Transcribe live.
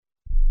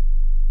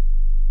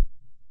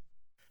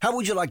How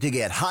would you like to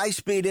get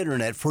high-speed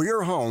internet for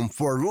your home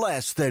for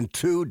less than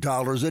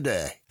 $2 a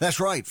day? That's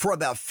right. For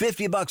about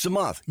 $50 a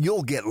month,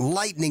 you'll get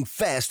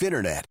lightning-fast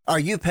internet. Are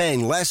you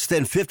paying less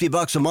than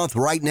 $50 a month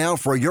right now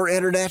for your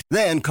internet?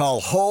 Then call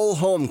Whole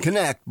Home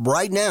Connect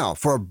right now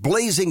for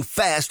blazing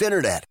fast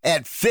internet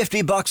at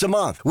 $50 a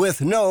month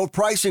with no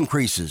price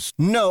increases,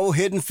 no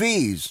hidden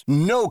fees,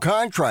 no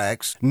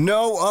contracts,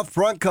 no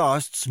upfront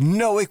costs,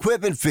 no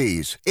equipment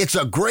fees. It's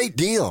a great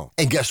deal.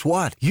 And guess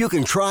what? You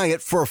can try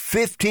it for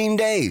 15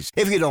 days.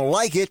 If you don't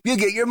like it, you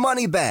get your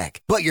money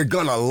back. But you're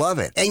going to love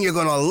it, and you're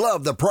going to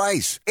love the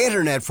price.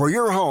 Internet for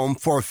your home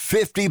for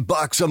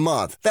 $50 a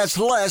month. That's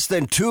less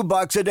than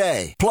 $2 a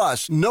day.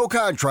 Plus, no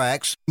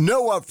contracts,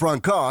 no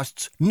upfront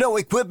costs, no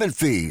equipment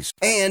fees,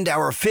 and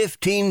our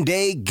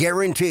 15-day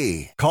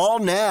guarantee. Call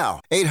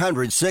now.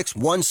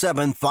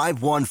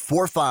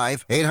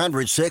 800-617-5145.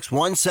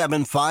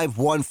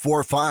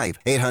 800-617-5145.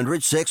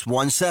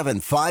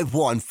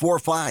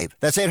 800-617-5145.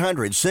 That's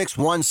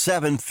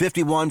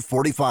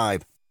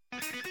 800-617-5145.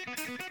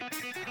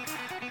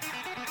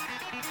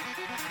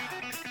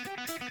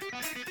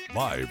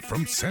 Live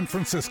from San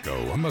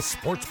Francisco on the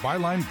Sports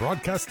Byline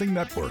Broadcasting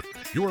Network,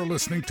 you are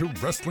listening to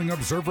Wrestling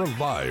Observer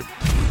Live.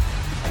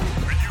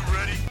 Are you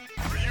ready?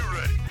 Are you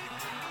ready?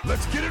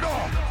 Let's get it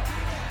on!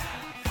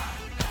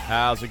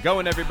 How's it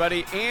going,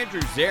 everybody? Andrew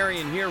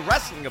Zarian here,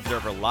 Wrestling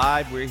Observer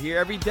Live. We're here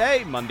every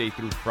day, Monday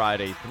through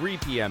Friday, 3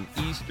 p.m.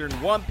 Eastern,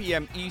 1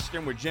 p.m.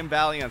 Eastern with Jim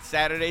Valley on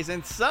Saturdays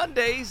and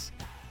Sundays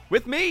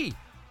with me.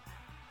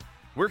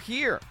 We're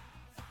here.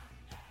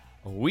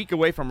 A week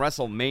away from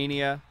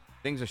WrestleMania.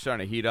 Things are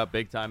starting to heat up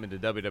big time into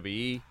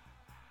WWE.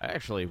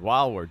 Actually,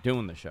 while we're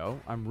doing the show,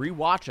 I'm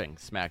rewatching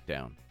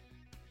SmackDown.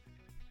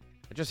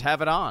 I just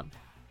have it on.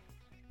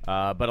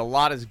 But a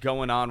lot is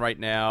going on right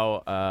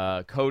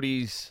now.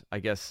 Cody's,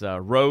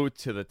 road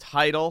to the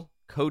title.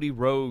 Cody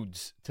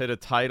Rhodes to the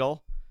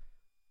title.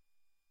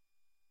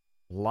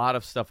 A lot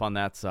of stuff on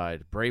that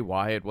side. Bray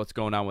Wyatt, what's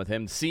going on with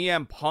him?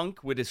 CM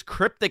Punk with his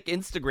cryptic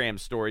Instagram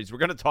stories. We're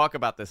going to talk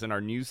about this in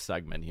our news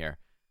segment here.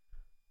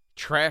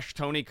 Trash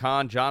Tony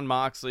Khan, Jon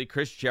Moxley,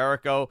 Chris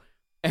Jericho,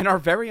 and our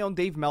very own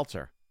Dave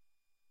Meltzer.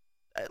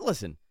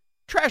 Listen,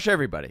 trash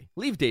everybody.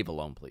 Leave Dave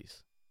alone,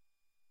 please.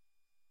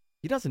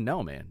 He doesn't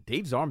know, man.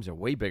 Dave's arms are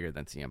way bigger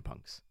than CM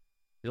Punk's.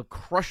 He'll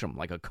crush him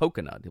like a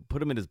coconut. He'll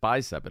put him in his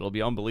bicep. It'll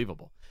be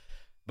unbelievable.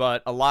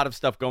 But a lot of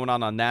stuff going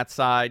on that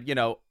side. You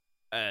know,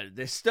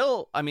 there's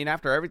still,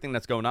 after everything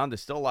that's going on,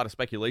 there's still a lot of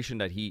speculation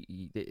that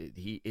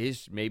he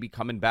is maybe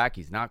coming back.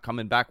 He's not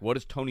coming back. What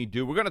does Tony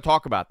do? We're going to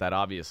talk about that,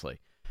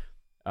 obviously.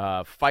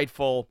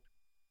 Fightful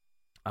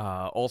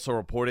also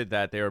reported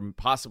that they're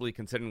possibly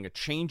considering a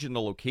change in the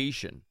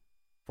location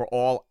for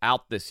All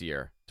Out this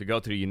year to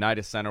go to the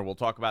United Center. We'll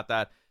talk about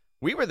that.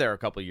 We were there a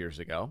couple of years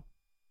ago.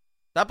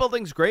 That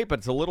building's great, but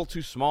it's a little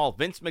too small.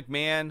 Vince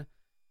McMahon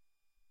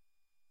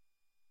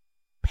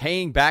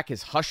paying back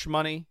his hush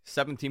money,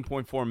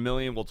 $17.4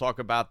 million. We'll talk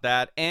about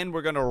that. And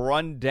we're going to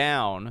run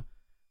down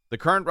the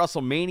current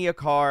WrestleMania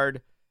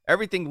card,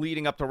 everything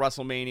leading up to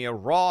WrestleMania,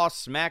 Raw,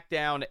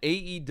 SmackDown,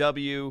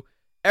 AEW,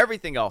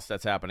 everything else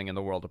that's happening in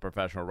the world of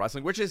professional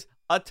wrestling, which is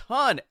a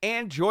ton.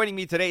 And joining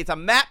me today, it's a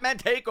Matman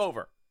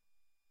takeover.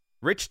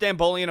 Rich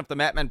Stambolian of the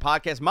Matman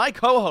Podcast, my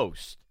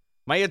co-host,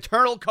 my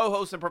eternal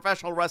co-host in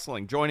professional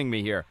wrestling, joining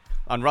me here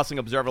on Wrestling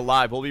Observer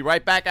Live. We'll be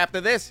right back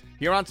after this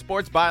here on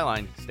Sports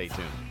Byline. Stay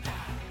tuned.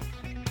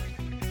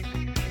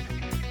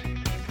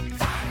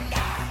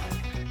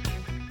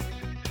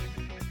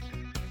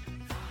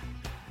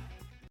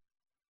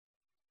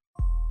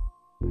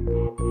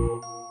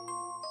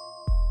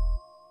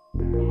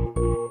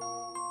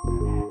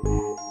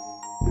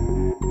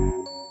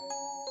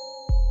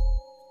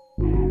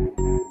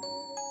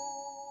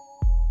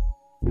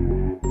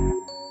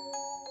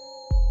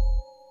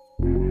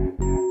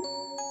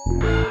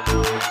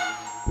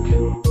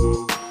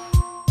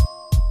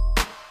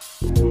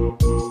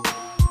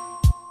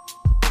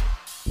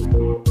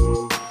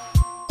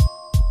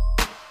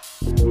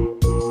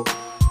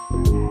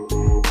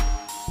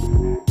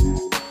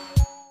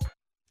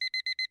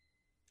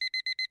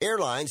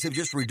 Airlines have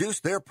just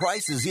reduced their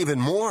prices even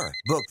more.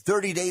 Book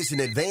 30 days in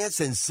advance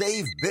and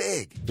save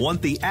big.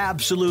 Want the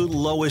absolute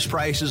lowest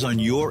prices on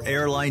your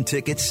airline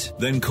tickets?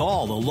 Then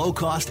call the Low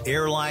Cost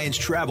Airlines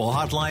Travel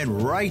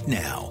Hotline right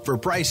now for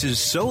prices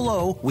so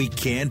low we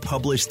can't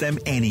publish them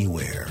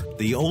anywhere.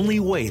 The only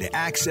way to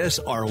access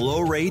our low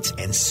rates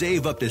and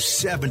save up to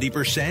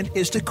 70%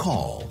 is to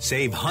call.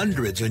 Save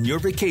hundreds on your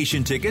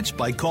vacation tickets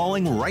by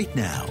calling right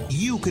now.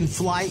 You can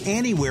fly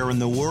anywhere in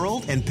the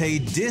world and pay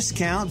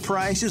discount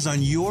prices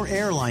on your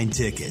airline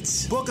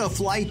tickets. Book a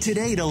flight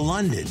today to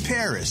London,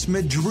 Paris,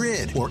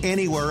 Madrid, or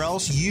anywhere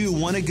else you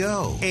want to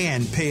go.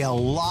 And pay a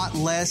lot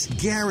less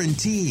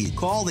guaranteed.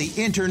 Call the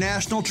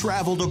International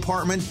Travel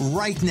Department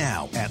right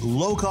now at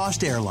Low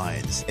Cost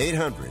Airlines.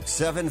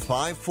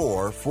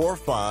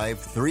 800-754-4531.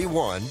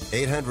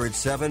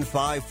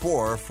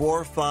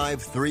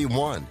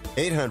 800-754-4531.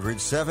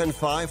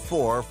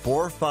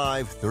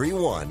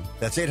 800-754-4531.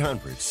 That's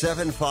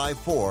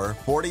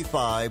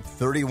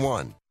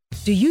 800-754-4531.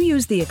 Do you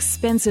use the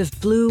expensive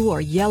blue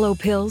or yellow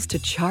pills to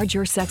charge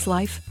your sex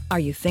life? Are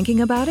you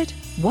thinking about it?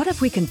 What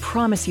if we can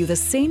promise you the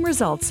same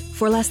results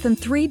for less than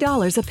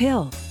 $3 a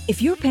pill?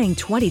 If you're paying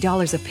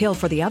 $20 a pill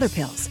for the other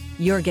pills,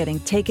 you're getting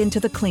taken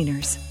to the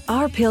cleaners.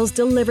 Our pills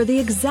deliver the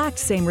exact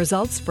same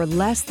results for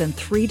less than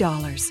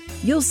 $3.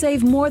 You'll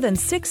save more than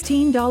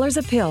 $16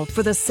 a pill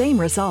for the same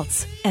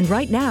results. And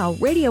right now,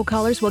 radio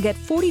callers will get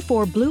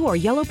 44 blue or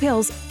yellow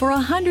pills for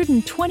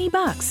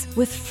 $120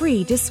 with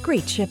free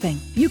discreet shipping.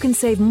 You can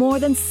save more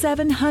than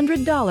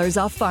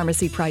 $700 off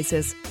pharmacy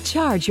prices.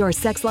 Charge your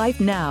sex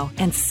life now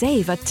and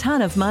save a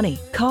ton of money.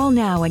 Call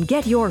now and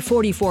get your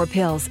 44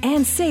 pills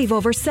and save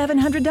over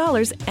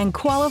 $700 and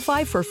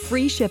qualify for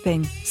free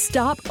shipping.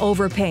 Stop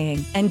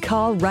overpaying and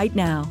call right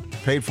now.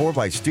 Paid for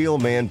by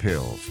Steelman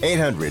Pills.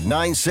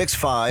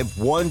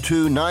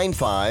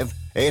 800-965-1295.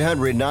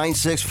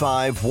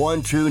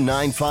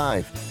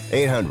 800-965-1295.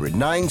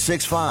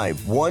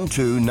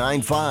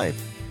 800-965-1295.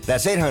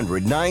 That's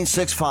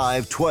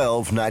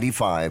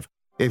 800-965-1295.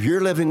 If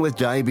you're living with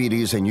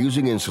diabetes and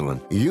using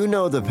insulin, you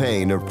know the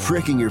pain of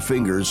pricking your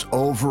fingers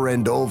over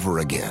and over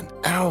again.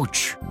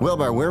 Ouch! Well,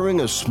 by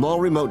wearing a small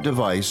remote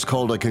device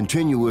called a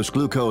continuous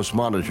glucose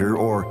monitor,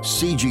 or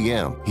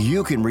CGM,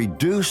 you can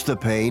reduce the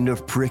pain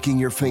of pricking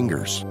your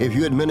fingers. If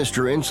you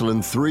administer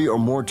insulin 3 or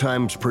more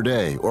times per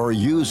day or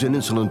use an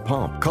insulin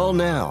pump, call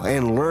now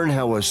and learn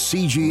how a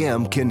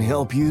CGM can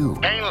help you.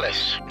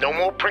 Painless. No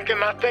more pricking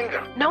my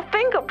finger. No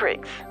finger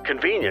pricks.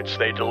 Convenience.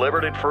 They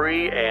delivered it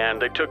free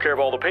and they took care of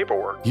all the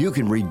paperwork. You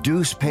can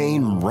reduce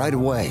pain right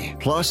away.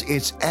 Plus,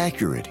 it's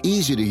accurate,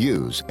 easy to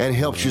use, and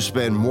helps you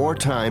spend more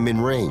time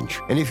in range.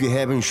 And if you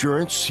have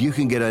insurance, you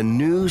can get a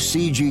new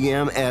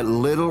CGM at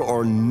little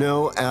or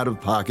no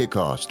out-of-pocket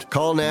cost.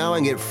 Call now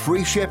and get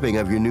free shipping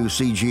of your new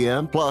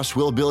CGM. Plus,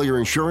 we'll bill your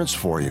insurance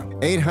for you.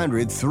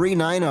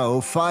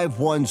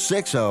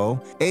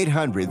 800-390-5160.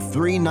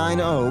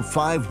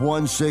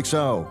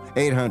 800-390-5160.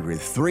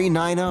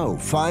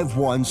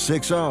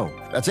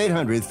 800-390-5160. That's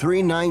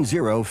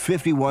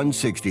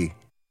 800-390-5160.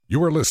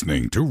 You are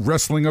listening to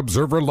Wrestling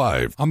Observer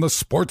Live on the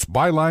Sports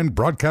Byline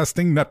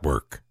Broadcasting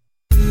Network.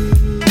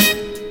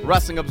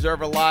 Wrestling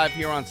Observer Live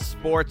here on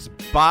Sports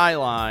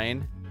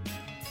Byline.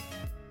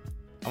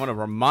 I want to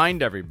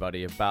remind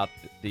everybody about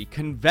the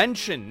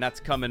convention that's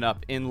coming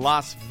up in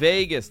Las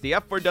Vegas, the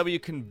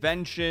F4W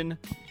Convention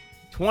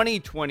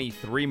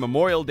 2023,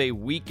 Memorial Day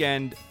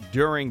weekend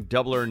during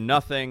Double or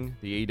Nothing,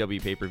 the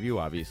AEW pay-per-view,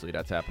 obviously,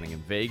 that's happening in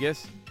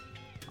Vegas.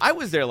 I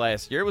was there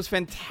last year. It was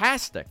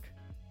fantastic.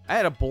 I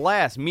had a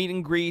blast. Meet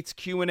and greets,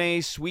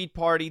 Q&A, sweet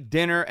party,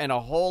 dinner, and a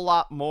whole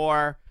lot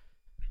more.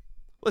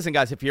 Listen,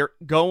 guys, if you're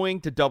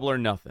going to Double or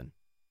Nothing,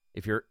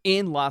 if you're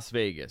in Las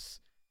Vegas,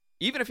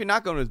 even if you're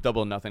not going to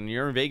Double or Nothing, and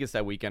you're in Vegas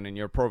that weekend, and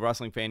you're a pro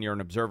wrestling fan, you're an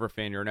Observer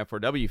fan, you're an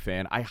F4W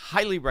fan, I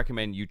highly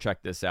recommend you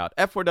check this out.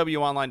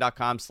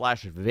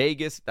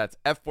 F4WOnline.com/Vegas. That's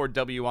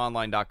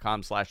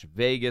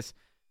F4WOnline.com/Vegas.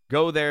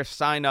 Go there,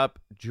 sign up,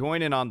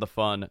 join in on the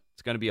fun.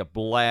 It's going to be a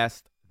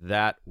blast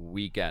that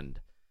weekend.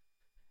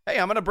 Hey,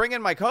 I'm going to bring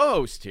in my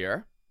co-host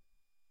here.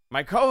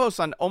 My co-host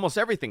on almost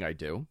everything I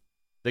do.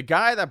 The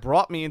guy that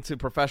brought me into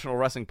professional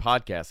wrestling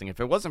podcasting. If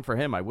it wasn't for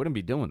him, I wouldn't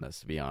be doing this,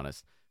 to be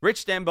honest.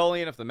 Rich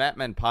Stambolian of the Mat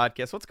Men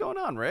Podcast. What's going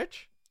on,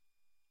 Rich?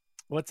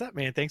 What's up,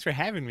 man? Thanks for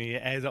having me,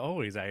 as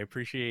always. I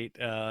appreciate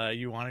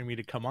you wanting me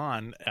to come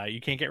on.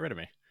 You can't get rid of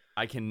me.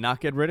 I cannot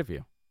get rid of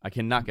you.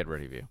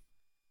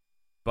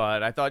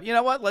 But I thought, you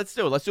know what? Let's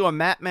do it. Let's do a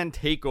Mat Men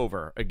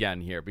takeover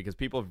again here, because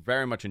people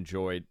very much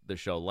enjoyed the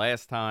show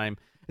last time.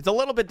 It's a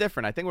little bit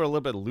different. I think we're a little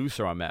bit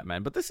looser on Mat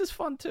Men, but this is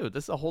fun too.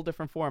 This is a whole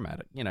different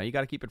format. You know, you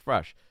got to keep it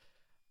fresh.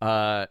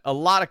 A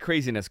lot of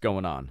craziness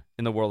going on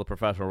in the world of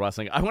professional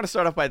wrestling. I want to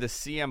start off by the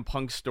CM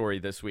Punk story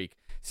this week.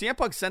 CM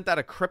Punk sent out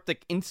a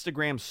cryptic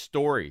Instagram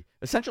story,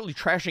 essentially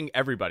trashing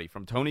everybody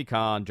from Tony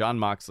Khan, Jon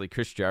Moxley,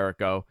 Chris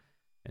Jericho,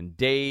 and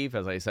Dave,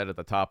 as I said at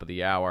the top of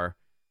the hour.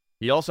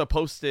 He also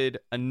posted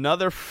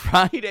another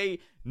Friday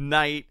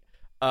night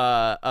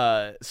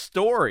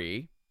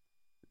story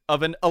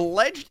of an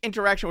alleged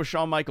interaction with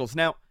Shawn Michaels.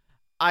 Now,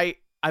 I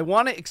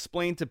want to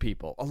explain to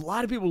people. A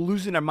lot of people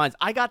losing their minds.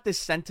 I got this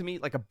sent to me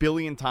like a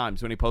billion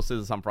times when he posted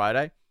this on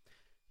Friday.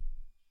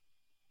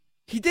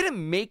 He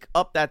didn't make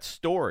up that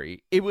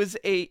story.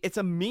 It's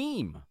a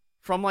meme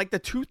from like the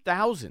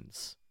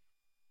 2000s.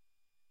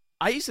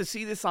 I used to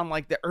see this on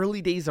like the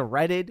early days of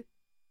Reddit.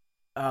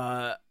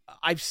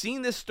 I've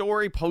seen this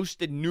story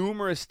posted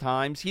numerous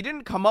times. He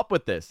didn't come up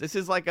with this. This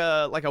is like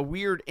a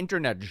weird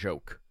internet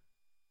joke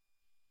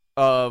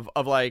of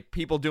like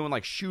people doing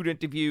like shoot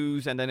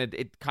interviews, and then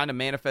it kind of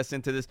manifests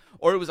into this.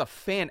 Or it was a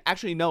fan.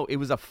 Actually, no, it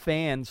was a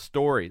fan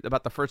story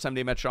about the first time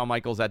they met Shawn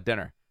Michaels at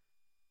dinner.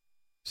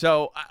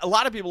 So a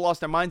lot of people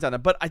lost their minds on it.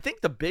 But I think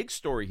the big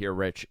story here,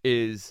 Rich,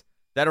 is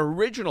that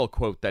original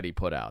quote that he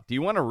put out. Do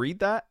you want to read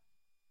that?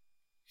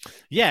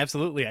 Yeah,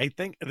 absolutely. I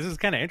think this is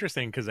kind of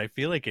interesting because I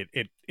feel like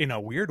it in a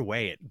weird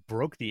way, it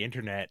broke the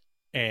internet,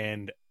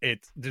 and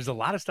there's a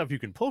lot of stuff you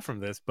can pull from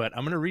this, but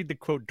I'm going to read the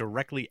quote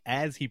directly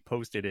as he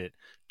posted it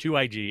to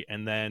IG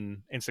and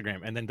then Instagram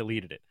and then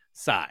deleted it.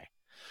 Sigh.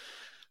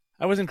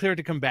 I wasn't cleared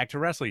to come back to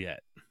wrestle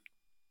yet.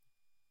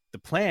 The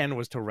plan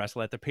was to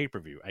wrestle at the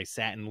pay-per-view. I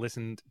sat and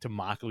listened to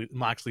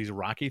Moxley's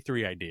Rocky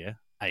 3 idea.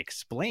 I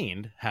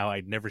explained how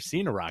I'd never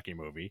seen a Rocky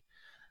movie,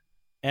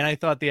 and I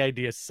thought the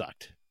idea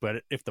sucked.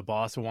 But if the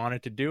boss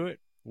wanted to do it,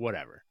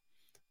 whatever.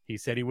 He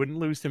said he wouldn't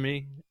lose to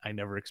me. I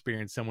never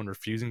experienced someone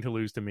refusing to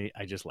lose to me.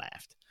 I just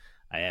laughed.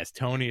 I asked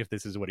Tony if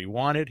this is what he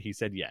wanted. He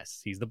said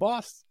yes. He's the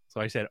boss. So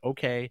I said,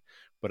 okay,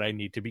 but I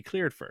need to be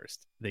cleared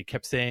first. They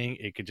kept saying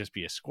it could just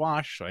be a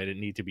squash, so I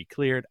didn't need to be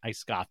cleared. I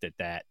scoffed at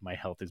that. My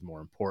health is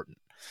more important.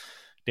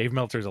 Dave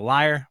Meltzer's a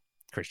liar.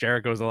 Chris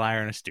Jericho's a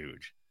liar and a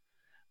stooge.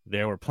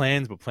 There were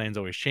plans, but plans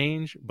always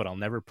change. But I'll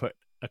never put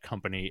a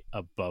company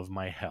above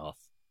my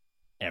health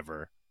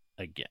ever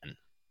again.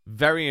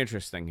 Very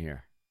interesting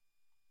here.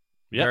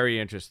 Yep. Very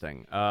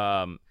interesting.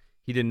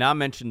 He did not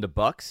mention the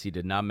Bucks. He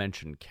did not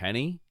mention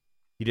Kenny.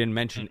 He didn't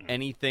mention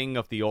anything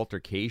of the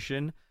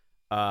altercation.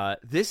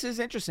 This is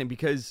interesting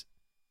because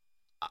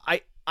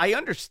I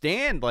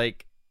understand,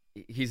 like,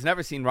 he's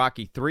never seen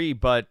Rocky 3,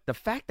 but the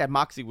fact that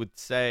Moxley would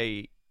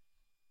say,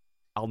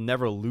 I'll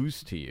never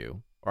lose to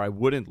you, or I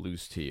wouldn't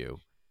lose to you,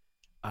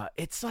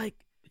 it's like,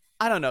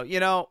 I don't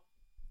know,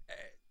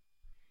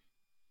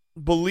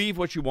 believe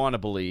what you want to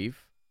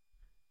believe.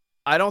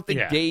 I don't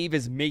think Dave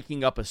is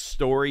making up a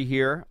story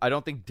here. I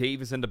don't think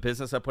Dave is in the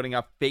business of putting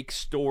out fake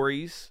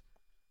stories.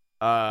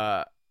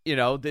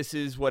 This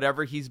is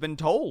whatever he's been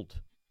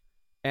told.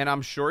 And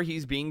I'm sure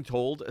he's being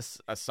told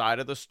a side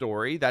of the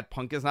story that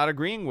Punk is not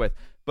agreeing with.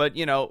 But,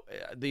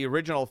 the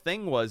original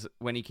thing was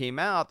when he came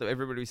out,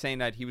 everybody was saying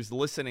that he was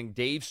listening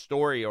Dave's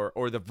story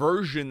or the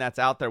version that's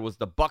out there was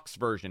the Bucks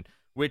version,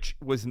 which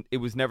was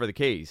never the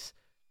case.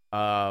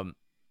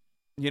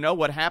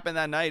 What happened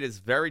that night is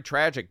very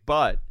tragic.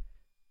 But,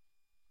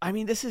 I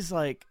mean, this is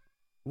like,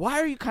 why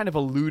are you kind of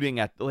alluding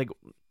at, like,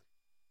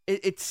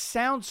 it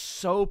sounds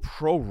so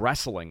pro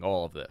wrestling,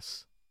 all of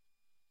this.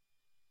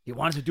 He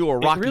wanted to do a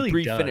Rocky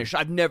 3 finish.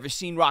 I've never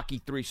seen Rocky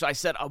 3, so I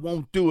said I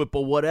won't do it,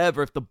 but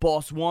whatever, if the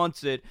boss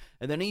wants it.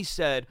 And then he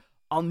said,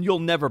 you'll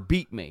never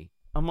beat me.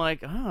 I'm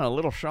like, a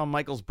little Shawn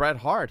Michaels, Bret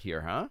Hart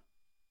here, huh?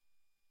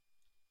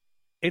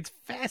 It's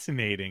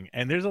fascinating,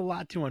 and there's a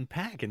lot to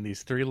unpack in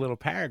these 3 little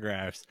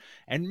paragraphs.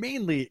 And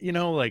mainly,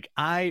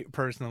 I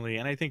personally,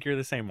 and I think you're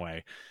the same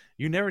way,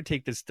 you never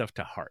take this stuff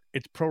to heart.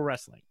 It's pro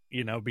wrestling,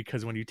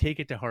 because when you take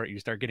it to heart, you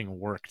start getting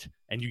worked,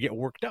 and you get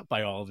worked up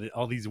by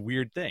all these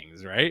weird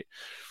things, right?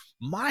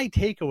 My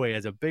takeaway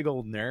as a big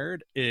old nerd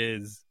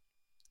is,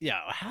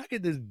 how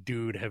could this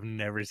dude have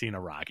never seen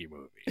a Rocky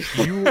movie?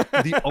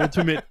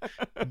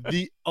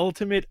 The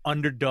ultimate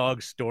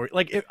underdog story.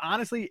 Like,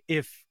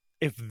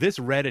 if this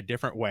read a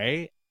different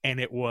way and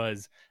it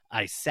was,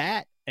 I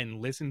sat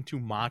and listened to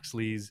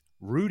Moxley's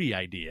Rudy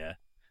idea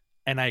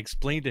and I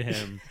explained to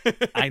him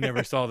I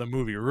never saw the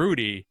movie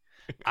Rudy,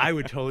 I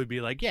would totally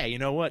be like, yeah, you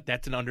know what?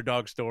 That's an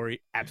underdog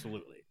story.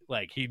 Absolutely.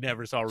 Like, he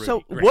never saw Rudy.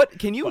 So what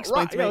can you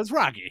explain to me? It's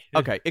Rocky.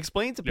 Okay,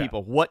 explain to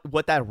people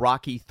what that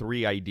Rocky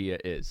 3 idea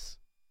is.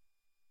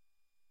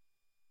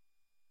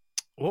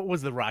 What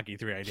was the Rocky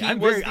 3 idea? He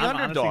was the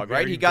underdog,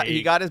 right? He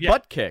got his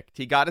butt kicked.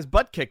 He got his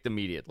butt kicked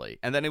immediately,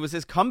 and then it was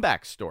his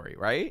comeback story,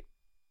 right?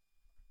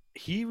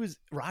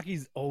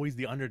 Rocky's always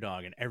the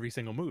underdog in every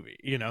single movie,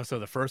 So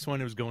the first one,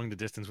 it was going the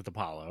distance with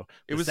Apollo.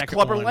 It was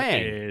Clubber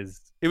Lang.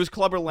 It was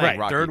Clubber Lang. Right.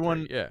 Rocky Third 3.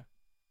 one,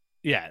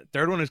 yeah.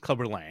 Third one is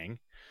Clubber Lang,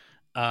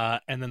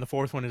 and then the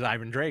fourth one is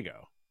Ivan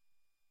Drago.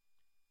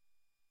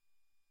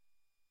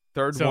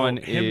 Third one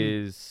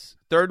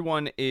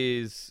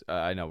is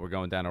I know we're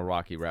going down a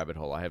Rocky rabbit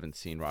hole. I haven't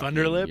seen Rocky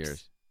Thunderlips. in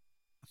years.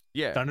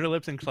 Yeah,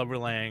 Thunderlips and Clubber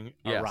Lang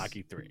are Yes.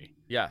 Rocky 3.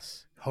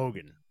 Yes.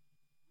 Hogan.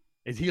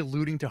 Is he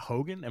alluding to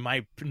Hogan? Am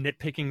I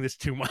nitpicking this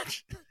too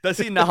much? Does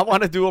he not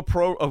want to do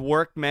a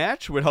work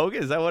match with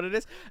Hogan? Is that what it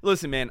is?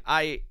 Listen, man,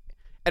 and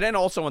then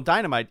also on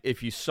Dynamite,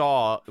 if you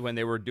saw when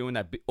they were doing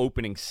that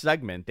opening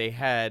segment, they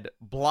had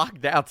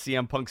blocked out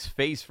CM Punk's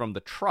face from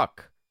the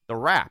truck, the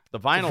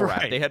vinyl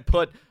wrap. They had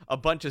put a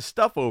bunch of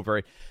stuff over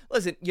it.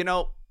 Listen,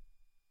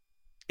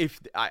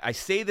 if I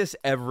say this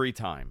every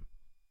time,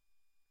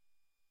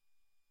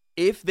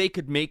 if they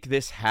could make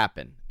this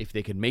happen, if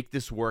they could make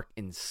this work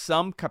in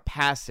some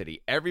capacity,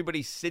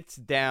 everybody sits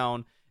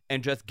down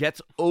and just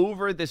gets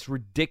over this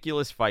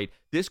ridiculous fight,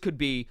 this could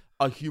be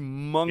a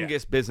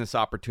humongous business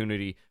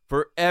opportunity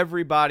for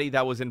everybody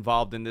that was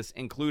involved in this,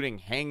 including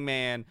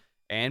Hangman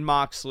and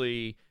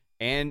Moxley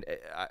and,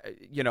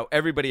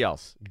 everybody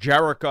else.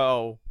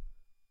 Jericho.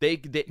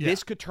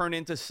 This could turn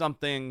into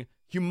something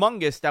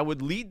humongous that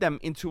would lead them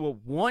into a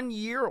 1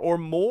 year or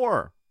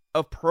more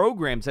of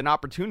programs and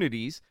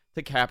opportunities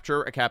to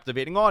capture a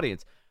captivating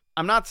audience.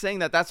 I'm not saying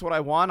that that's what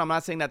I want. I'm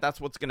not saying that that's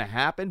what's going to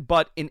happen.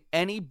 But in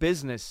any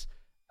business,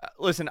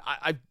 listen,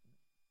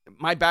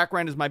 my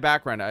background is my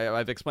background.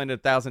 I've explained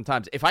it 1,000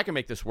 times. If I can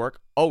make this work,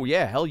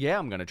 hell yeah,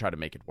 I'm going to try to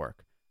make it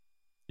work.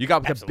 You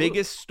got the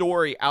biggest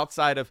story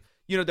outside of,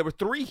 there were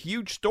 3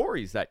 huge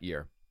stories that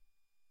year.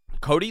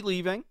 Cody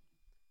leaving,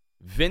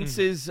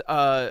 Vince's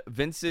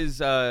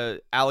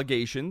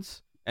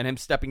allegations and him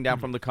stepping down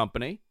from the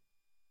company,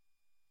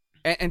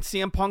 And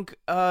CM Punk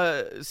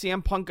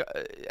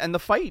and the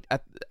fight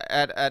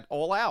at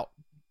All Out.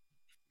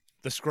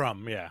 The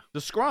scrum, yeah.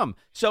 The scrum.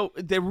 So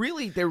there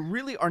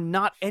really are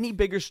not any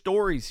bigger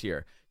stories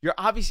here. You're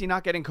obviously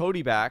not getting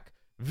Cody back.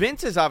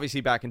 Vince is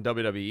obviously back in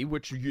WWE,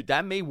 which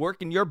that may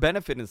work in your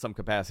benefit in some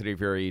capacity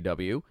if you're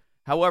AEW.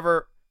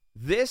 However,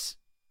 this,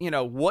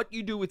 what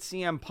you do with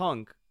CM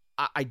Punk,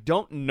 I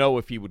don't know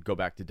if he would go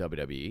back to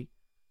WWE.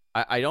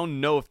 I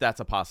don't know if that's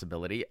a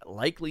possibility.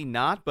 Likely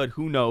not, but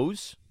who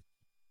knows?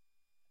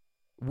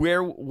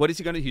 What is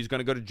he going to do? He's going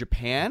to go to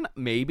Japan?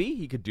 Maybe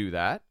he could do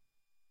that.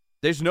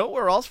 There's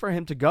nowhere else for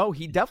him to go.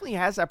 He definitely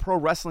has that pro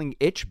wrestling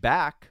itch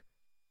back.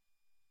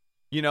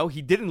 He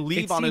didn't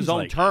leave on his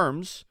own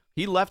terms.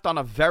 He left on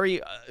a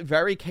very,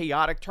 very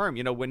chaotic term.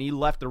 When he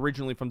left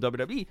originally from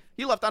WWE,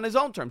 he left on his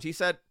own terms. He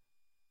said,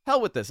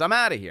 hell with this. I'm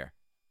out of here.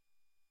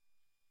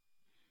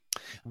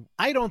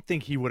 I don't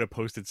think he would have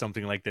posted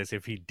something like this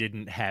if he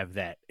didn't have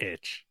that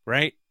itch,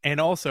 right? And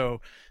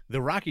also,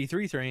 the Rocky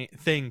 3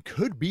 thing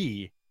could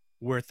be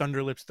where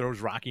Thunderlips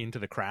throws Rocky into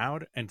the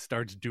crowd and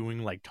starts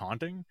doing like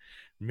taunting.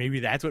 Maybe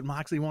that's what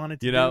Moxley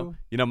wanted to do.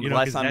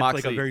 Last time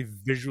Moxley, like a very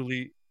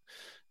visually.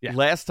 Yeah.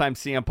 Last time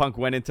CM Punk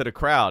went into the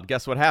crowd,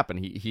 guess what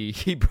happened?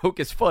 He broke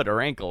his foot or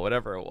ankle,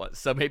 whatever it was.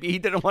 So maybe he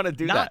didn't want to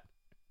do that.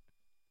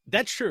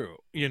 That's true,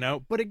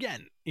 But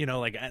again,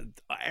 like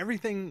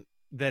everything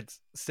that's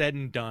said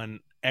and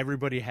done,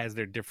 everybody has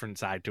their different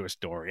side to a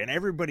story, and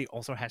everybody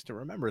also has to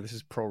remember this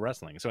is pro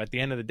wrestling. So at the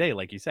end of the day,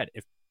 like you said,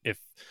 if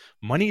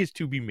money is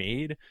to be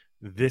made,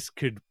 this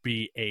could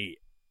be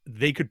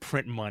they could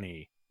print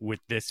money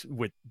with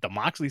the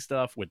Moxley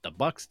stuff, with the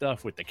Buck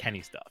stuff, with the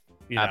Kenny stuff.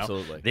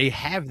 Absolutely. They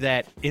have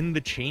that in the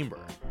chamber.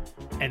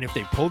 And if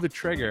they pull the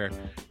trigger,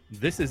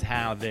 this is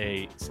how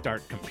they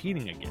start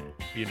competing again.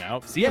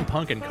 CM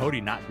Punk and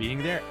Cody not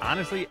being there,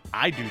 honestly,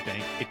 I do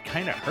think it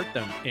kind of hurt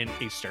them in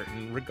a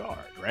certain regard,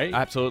 right?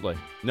 Absolutely.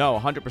 No,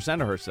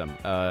 100% it hurts them.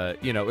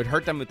 It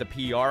hurt them with the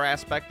PR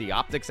aspect, the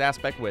optics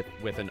aspect with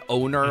an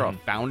owner, a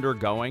founder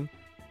going,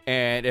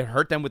 and it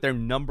hurt them with their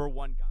number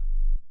one guy.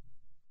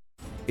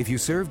 If you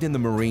served in the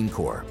Marine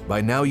Corps, by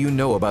now you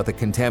know about the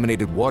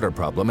contaminated water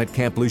problem at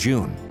Camp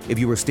Lejeune. If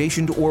you were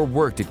stationed or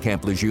worked at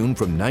Camp Lejeune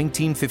from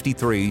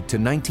 1953 to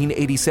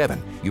 1987,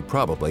 you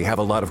probably have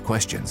a lot of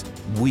questions.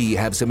 We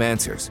have some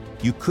answers.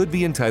 You could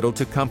be entitled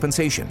to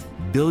compensation.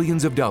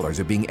 Billions of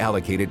dollars are being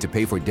allocated to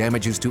pay for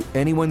damages to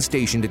anyone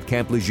stationed at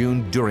Camp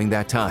Lejeune during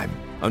that time.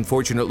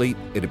 Unfortunately,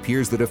 it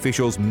appears that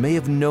officials may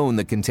have known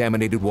the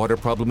contaminated water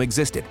problem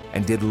existed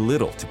and did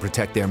little to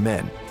protect their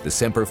men. The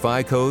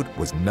Sempervive code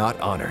was not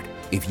honored.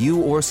 If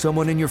you or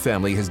someone in your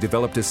family has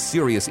developed a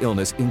serious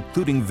illness,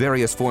 including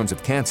various forms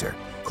of cancer,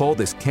 call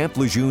this Camp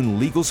Lejeune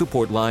legal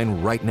support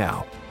line right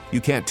now.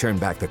 You can't turn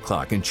back the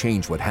clock and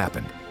change what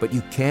happened, but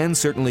you can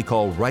certainly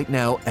call right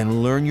now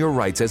and learn your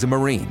rights as a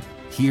Marine.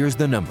 Here's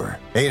the number.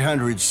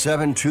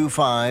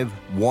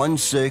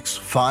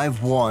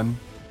 800-725-1651.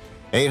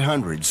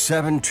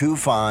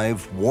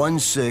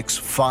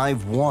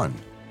 800-725-1651.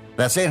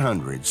 That's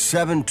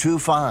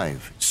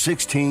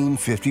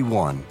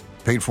 800-725-1651.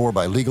 Paid for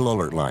by Legal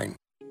Alert Line.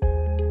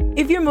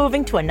 If you're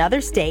moving to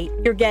another state,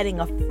 you're getting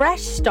a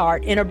fresh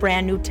start in a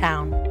brand new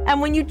town. And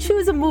when you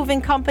choose a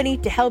moving company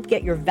to help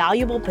get your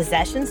valuable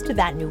possessions to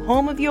that new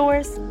home of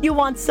yours, you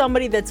want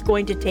somebody that's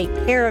going to take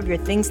care of your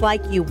things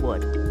like you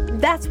would.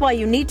 That's why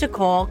you need to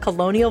call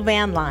Colonial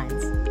Van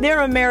Lines. They're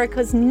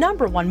America's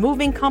 #1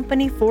 moving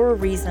company for a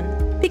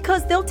reason.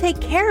 Because they'll take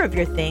care of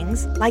your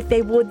things like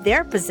they would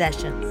their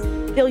possessions.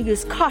 They'll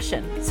use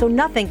caution so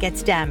nothing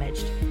gets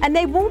damaged. And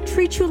they won't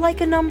treat you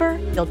like a number,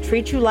 they'll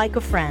treat you like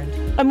a friend.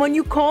 And when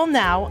you call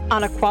now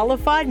on a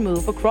qualified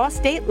move across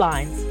state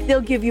lines,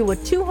 they'll give you a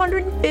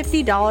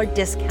 $250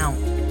 discount.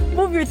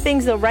 Move your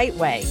things the right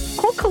way.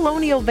 Call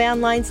Colonial Van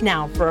Lines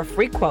now for a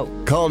free quote.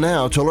 Call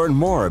now to learn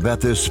more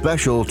about this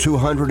special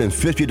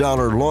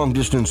 $250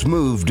 long-distance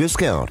move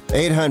discount.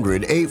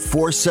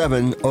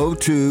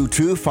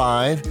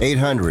 800-847-0225.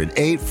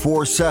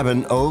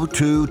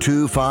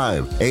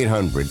 800-847-0225.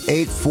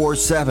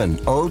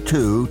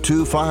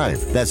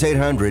 800-847-0225. That's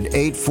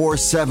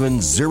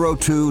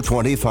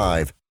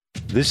 800-847-0225.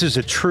 This is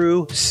a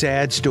true,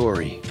 sad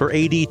story for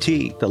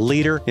ADT, the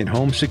leader in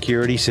home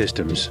security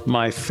systems.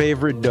 My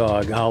favorite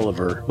dog,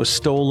 Oliver, was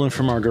stolen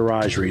from our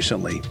garage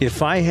recently.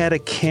 If I had a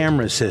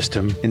camera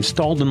system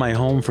installed in my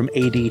home from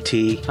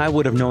ADT, I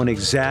would have known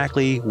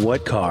exactly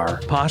what car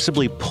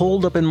possibly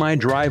pulled up in my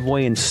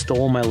driveway and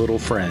stole my little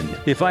friend.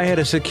 If I had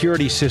a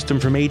security system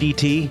from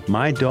ADT,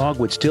 my dog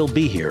would still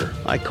be here.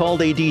 I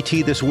called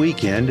ADT this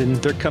weekend, and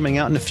they're coming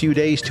out in a few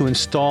days to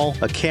install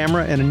a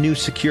camera and a new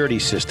security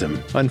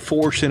system.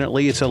 Unfortunately,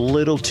 Unfortunately, it's a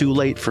little too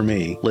late for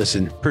me.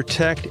 Listen,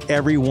 protect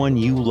everyone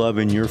you love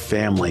in your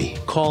family.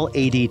 Call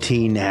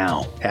ADT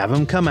now. Have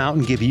them come out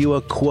and give you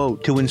a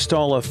quote to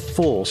install a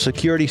full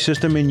security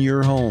system in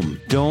your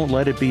home. Don't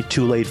let it be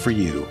too late for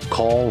you.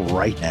 Call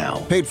right now.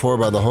 Paid for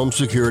by the Home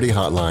Security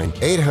Hotline.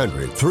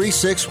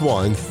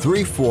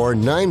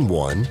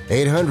 800-361-3491.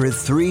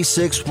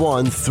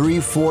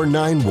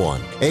 800-361-3491.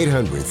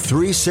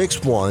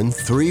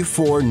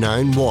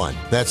 800-361-3491.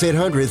 That's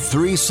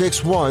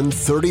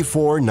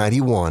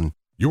 800-361-3491.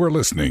 You are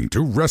listening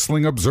to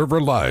Wrestling Observer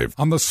Live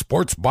on the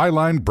Sports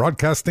Byline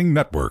Broadcasting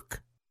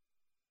Network.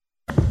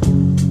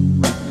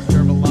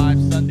 Observer Live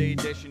Sunday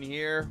edition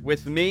here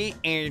with me,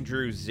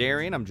 Andrew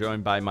Zarian. I'm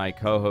joined by my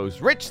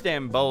co-host, Rich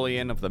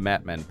Stambolian of the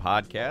Mat Men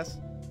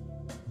podcast.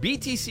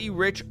 BTC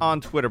Rich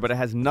on Twitter, but it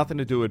has nothing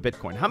to do with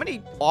Bitcoin. How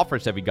many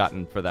offers have you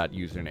gotten for that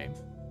username?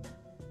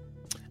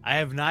 I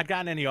have not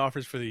gotten any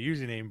offers for the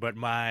username, but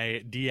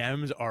my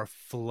DMs are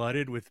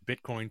flooded with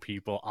Bitcoin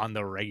people on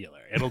the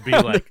regular. It'll be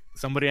like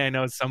somebody I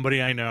know,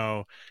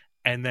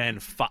 and then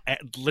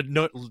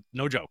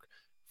no joke,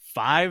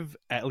 5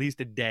 at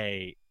least a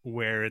day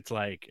where it's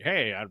like,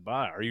 hey,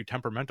 are you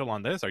temperamental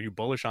on this? Are you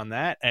bullish on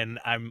that? And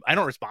I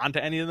don't respond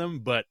to any of them,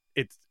 but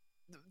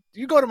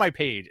you go to my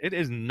page. It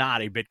is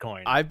not a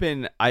Bitcoin. I've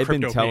been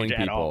telling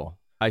people.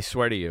 I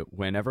swear to you,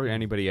 whenever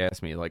anybody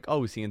asks me, like,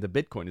 oh, is he into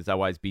Bitcoin? Is that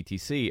why it's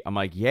BTC? I'm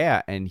like,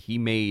 yeah, and he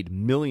made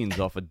millions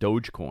off of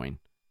Dogecoin.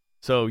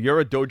 So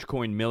you're a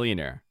Dogecoin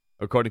millionaire,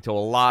 according to a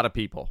lot of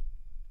people.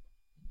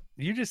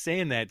 You're just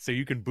saying that so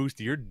you can boost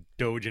your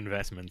Doge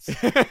investments. Per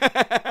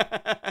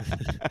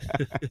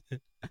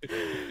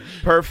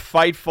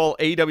Fightful,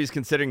 AEW is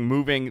considering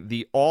moving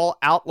the All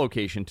Out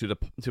location to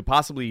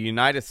possibly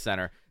United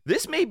Center.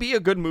 This may be a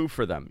good move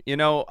for them. You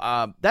know,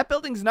 that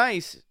building's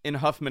nice in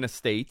Huffman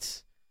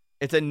Estates.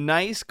 It's a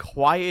nice,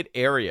 quiet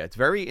area. It's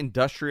very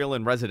industrial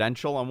and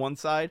residential on one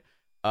side.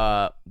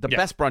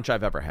 Best brunch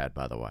I've ever had,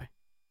 by the way.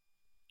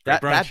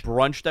 That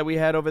brunch that we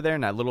had over there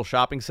in that little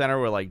shopping center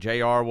where like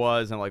JR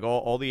was and like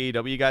all the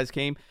AEW guys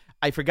came.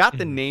 I forgot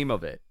the name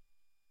of it,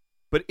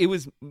 but it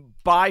was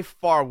by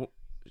far.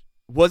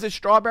 Was it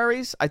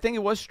strawberries? I think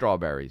it was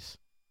strawberries.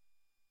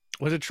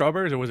 Was it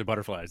strawberries or was it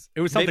butterflies?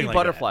 It was something maybe like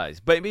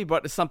butterflies, that. Maybe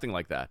something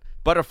like that.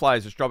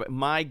 Butterflies or strawberries.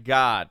 My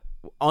God,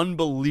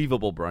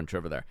 unbelievable brunch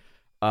over there.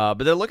 But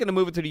they're looking to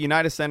move it to the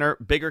United Center,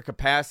 bigger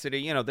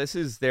capacity. You know, this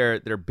is their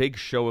big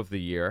show of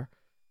the year.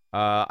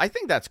 I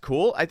think that's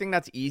cool. I think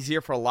that's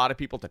easier for a lot of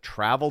people to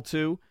travel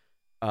to.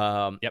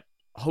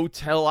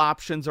 Hotel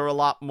options are a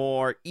lot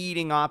more.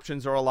 Eating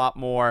options are a lot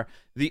more.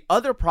 The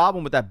other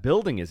problem with that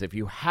building is if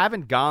you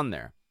haven't gone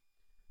there,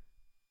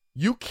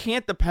 you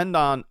can't depend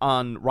on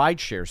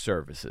rideshare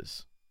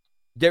services.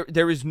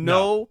 There is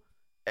no.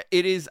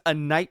 It is a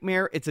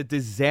nightmare. It's a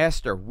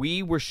disaster.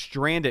 We were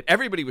stranded.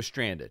 Everybody was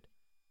stranded.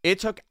 It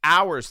took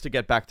hours to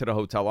get back to the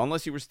hotel,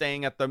 unless you were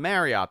staying at the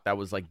Marriott that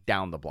was like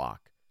down the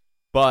block.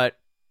 But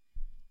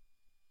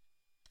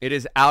it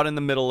is out in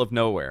the middle of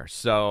nowhere.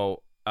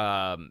 So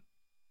I'm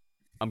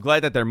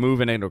glad that they're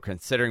moving it or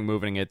considering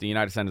moving it. The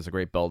United Center is a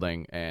great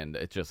building, and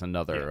it's just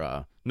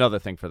another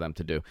thing for them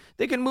to do.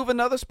 They can move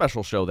another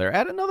special show there,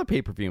 add another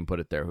pay-per-view and put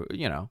it there.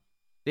 You know,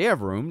 they have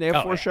room. They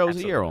have 4 shows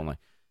a year only.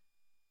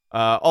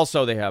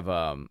 Also, they have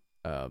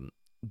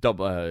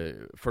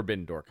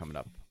Forbidden Door coming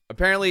up.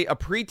 Apparently, a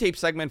pre-tape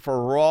segment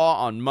for Raw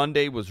on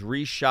Monday was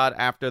reshot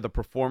after the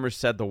performers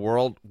said the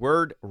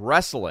word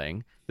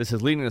wrestling. This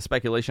is leading to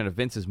speculation of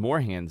Vince is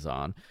more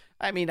hands-on.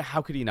 I mean,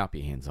 how could he not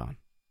be hands-on?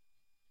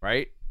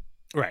 Right?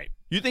 Right.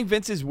 You think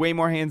Vince is way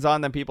more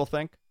hands-on than people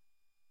think?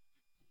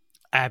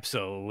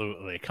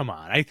 Absolutely. Come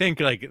on. I think,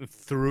 like,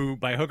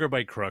 by hook or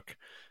by crook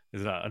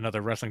is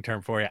another wrestling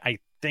term for you. I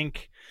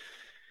think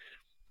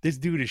this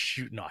dude is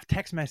shooting off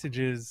text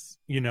messages,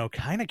 you know,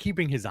 kind of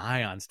keeping his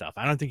eye on stuff.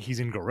 I don't think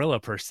he's in Gorilla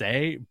per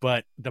se,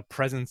 but the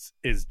presence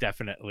is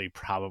definitely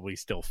probably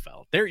still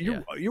felt. There,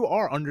 you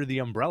are under the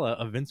umbrella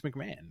of Vince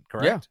McMahon,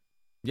 correct?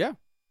 Yeah.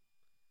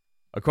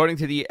 According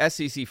to the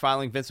SEC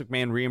filing, Vince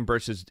McMahon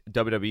reimburses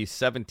WWE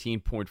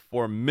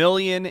 $17.4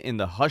 million in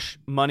the hush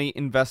money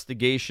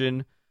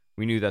investigation.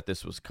 We knew that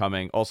this was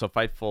coming. Also,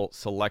 Fightful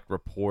Select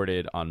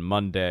reported on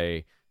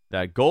Monday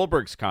that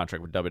Goldberg's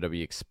contract with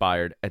WWE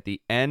expired at the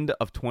end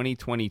of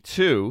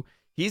 2022.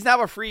 He's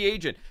now a free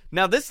agent.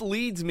 Now, this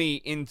leads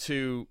me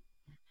into,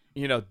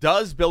 you know,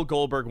 does Bill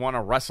Goldberg want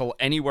to wrestle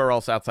anywhere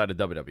else outside of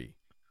WWE?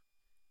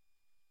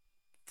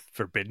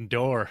 Forbidden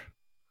Door.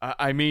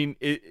 I mean,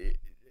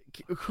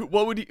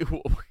 what would he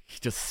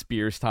just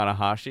spears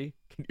Tanahashi?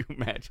 Can you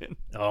imagine?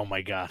 Oh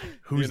my God.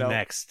 Who's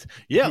next?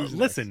 Yeah,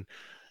 listen. Next?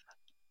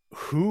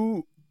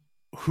 Who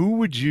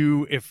would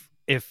you, if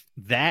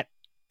that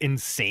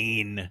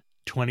insane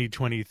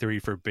 2023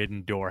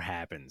 Forbidden Door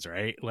happens,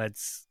 right?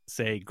 Let's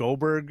say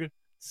Goldberg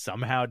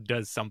somehow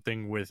does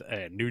something with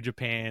a New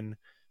Japan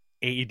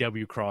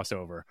AEW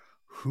crossover.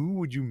 Who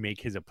would you make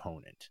his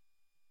opponent?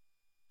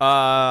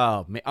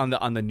 On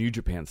the New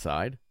Japan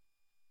side,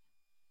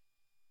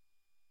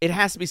 it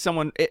has to be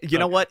someone. You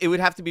know what? It would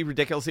have to be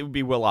ridiculous. It would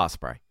be Will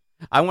Ospreay.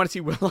 I want to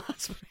see Will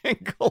Ospreay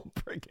and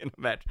Goldberg Goldberg in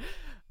a match.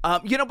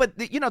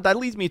 That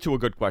leads me to a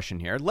good question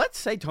here. Let's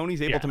say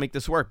Tony's able to make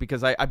this work,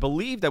 because I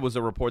believe there was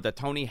a report that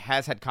Tony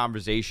has had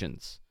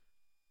conversations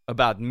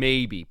about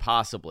maybe,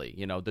 possibly,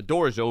 the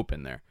door is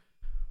open there.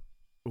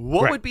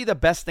 What would be the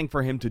best thing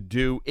for him to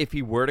do if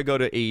he were to go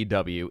to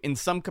AEW in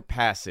some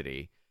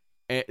capacity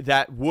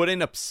that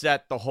wouldn't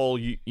upset the whole,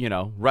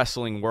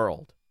 wrestling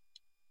world?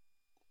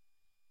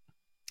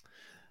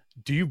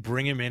 Do you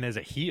bring him in as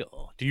a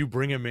heel? Do you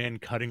bring him in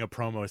cutting a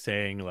promo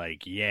saying,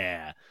 like,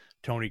 yeah,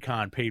 Tony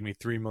Khan paid me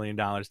 $3 million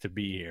to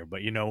be here,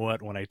 but you know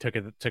what? When I took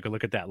a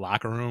look at that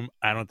locker room,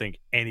 I don't think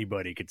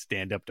anybody could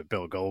stand up to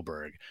Bill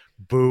Goldberg.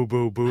 Boo,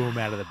 boo, boo him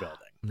out of the building.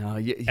 No,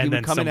 he and would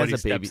then come in as somebody a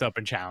steps baby. up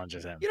and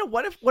challenges him.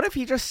 What if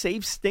he just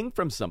saves Sting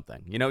from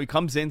something? He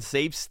comes in,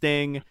 saves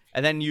Sting,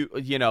 and then you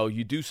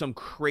do some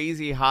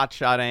crazy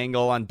hotshot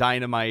angle on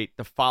Dynamite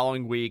the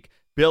following week.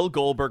 Bill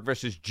Goldberg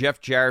versus Jeff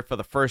Jarrett for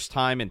the first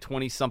time in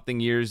 20-something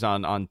years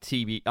on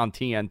TV, on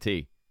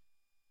TNT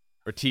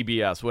or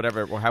TBS,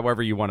 whatever, or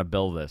however you want to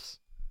bill this.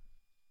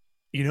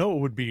 It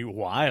would be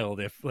wild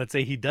if, let's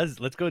say he does,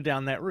 let's go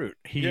down that route.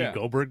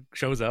 Goldberg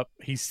shows up,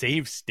 he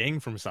saves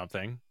Sting from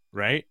something,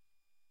 right?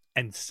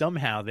 And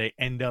somehow they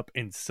end up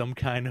in some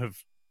kind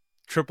of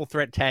triple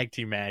threat tag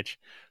team match,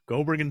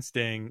 Goldberg and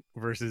Sting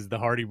versus the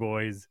Hardy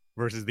Boys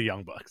versus the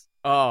Young Bucks.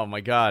 Oh my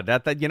God.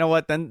 That you know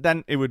what?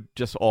 Then it would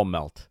just all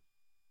melt.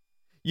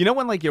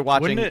 When like you're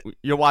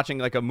watching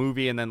like a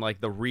movie and then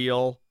like the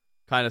reel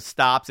kind of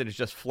stops and it's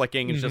just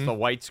flicking, it's just a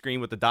white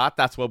screen with the dot.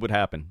 That's what would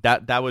happen.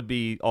 That would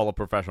be all of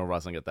professional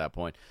wrestling at that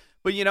point.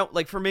 But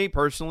like for me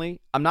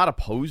personally, I'm not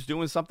opposed to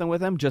doing something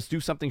with him. Just do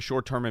something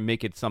short term and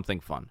make it something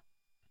fun.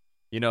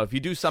 If you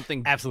do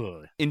something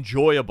absolutely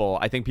enjoyable,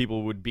 I think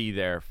people would be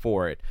there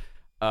for it.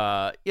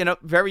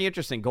 Very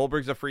interesting.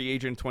 Goldberg's a free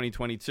agent in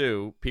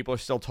 2022. People are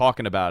still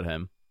talking about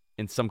him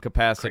in some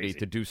capacity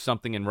to do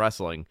something in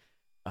wrestling.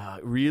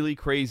 Really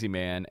crazy,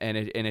 man. And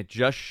it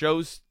just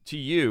shows to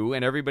you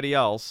and everybody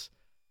else,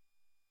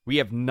 we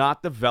have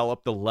not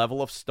developed the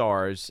level of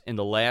stars in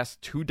the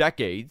last 2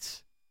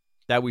 decades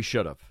that we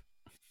should have.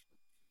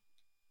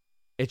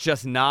 It's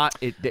just not.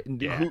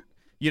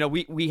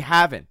 We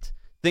haven't.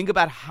 Think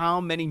about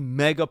how many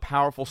mega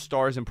powerful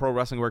stars in pro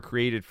wrestling were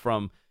created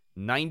from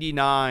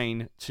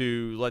 99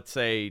 to, let's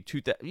say,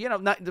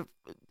 2000,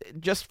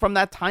 just from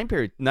that time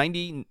period,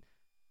 99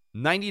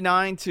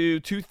 to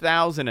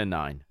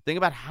 2009. Think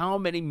about how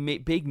many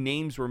big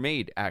names were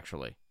made,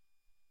 actually.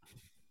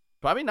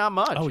 Probably not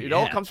much. It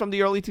all comes from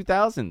the early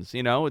 2000s.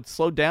 It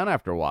slowed down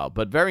after a while,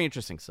 but very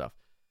interesting stuff.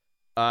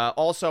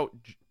 Also,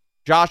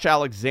 Josh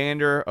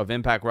Alexander of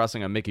Impact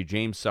Wrestling and Mickie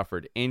James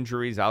suffered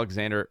injuries.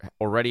 Alexander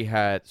already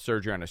had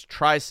surgery on his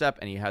tricep,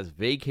 and he has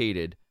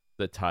vacated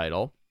the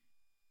title.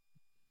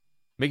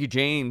 Mickie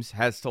James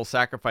has till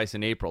sacrifice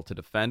in April to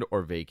defend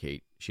or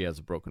vacate. She has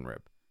a broken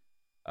rib.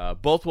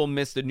 Both will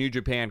miss the New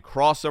Japan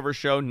crossover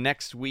show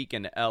next week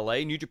in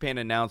LA. New Japan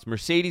announced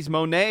Mercedes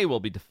Moné will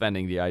be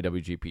defending the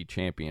IWGP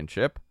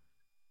Championship,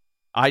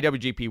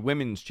 IWGP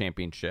Women's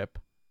Championship,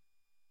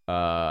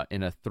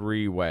 in a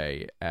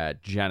 3-way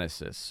at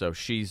Genesis. So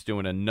she's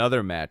doing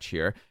another match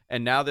here.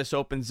 And now this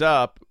opens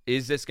up.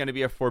 Is this going to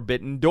be a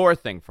Forbidden Door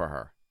thing for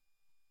her?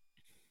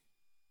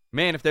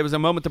 Man, if there was a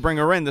moment to bring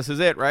her in, this is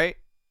it, right?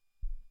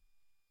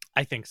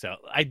 I think so.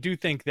 I do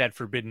think that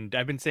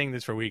I've been saying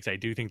this for weeks, I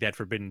do think that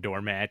Forbidden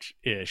Door match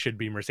should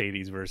be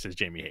Mercedes versus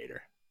Jamie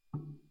Hayter.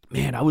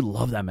 Man, I would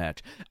love that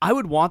match. I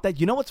would want that.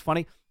 You know what's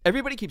funny?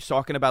 Everybody keeps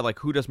talking about, like,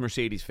 who does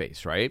Mercedes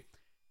face, right?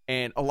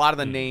 And a lot of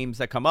the names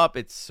that come up,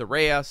 it's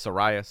Saraya.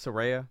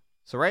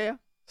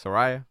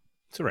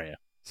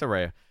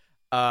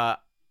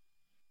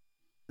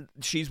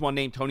 She's one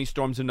name. Toni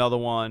Storm's another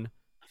one.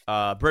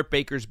 Britt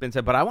Baker's been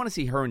said, but I want to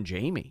see her and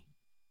Jamie.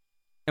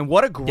 And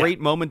what a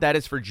great moment that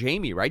is for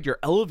Jamie, right? You're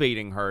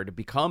elevating her to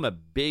become a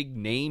big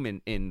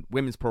name in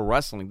women's pro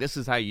wrestling. This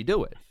is how you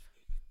do it.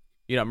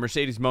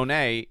 Mercedes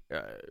Moné,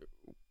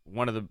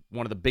 one of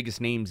the biggest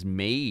names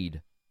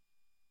made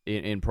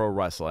in pro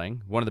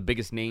wrestling, one of the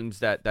biggest names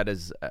that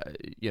is,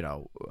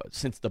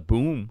 since the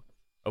boom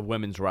of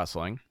women's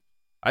wrestling.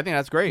 I think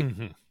that's great.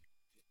 Mm-hmm.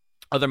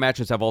 Other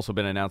matches have also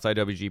been announced.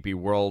 IWGP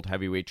World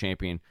Heavyweight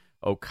Champion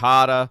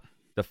Okada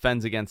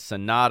defends against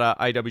Sonata.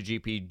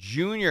 IWGP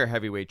Junior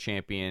Heavyweight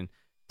Champion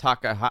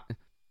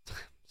Hiromu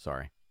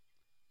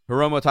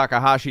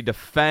Takahashi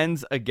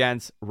defends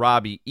against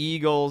Robbie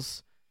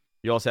Eagles.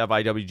 You also have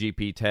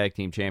IWGP Tag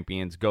Team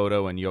Champions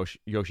Goto and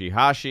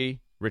Yoshihashi,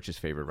 Rich's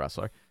favorite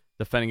wrestler,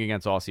 defending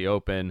against Aussie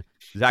Open.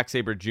 Zack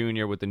Sabre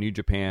Jr. with the New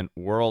Japan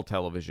World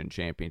Television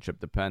Championship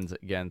defends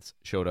against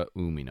Shota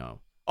Umino.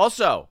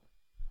 Also,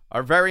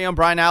 our very own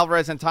Bryan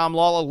Alvarez and Tom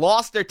Lawler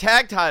lost their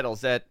tag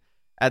titles at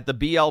the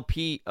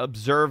BLP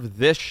Observe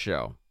This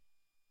show.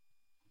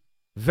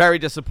 Very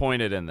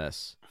disappointed in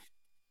this.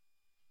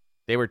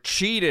 They were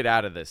cheated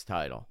out of this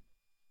title.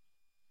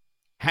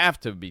 Have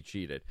to be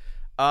cheated.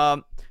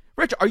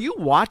 Rich, are you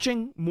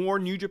watching more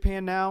New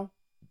Japan now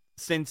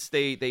since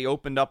they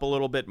opened up a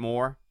little bit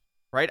more?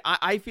 Right?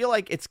 I feel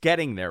like it's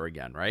getting there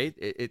again, right?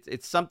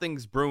 It's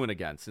something's brewing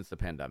again since the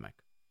pandemic.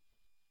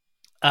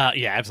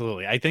 Yeah,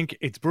 absolutely. I think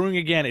it's brewing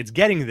again. It's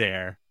getting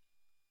there.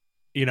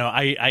 You know,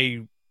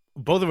 I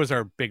both of us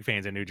are big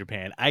fans of New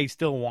Japan. I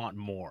still want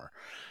more.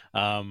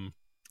 And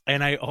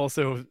I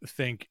also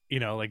think, you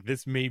know, like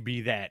this may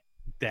be that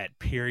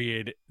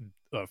period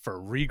for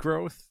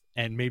regrowth,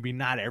 and maybe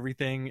not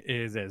everything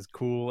is as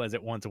cool as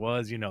it once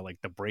was. You know, like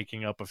the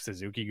breaking up of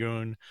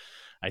Suzuki-gun,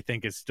 I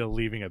think is still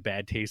leaving a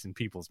bad taste in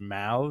people's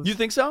mouths. You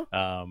think so?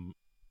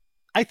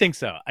 I think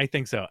so.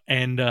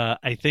 And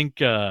I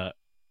think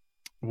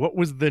what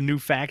was the new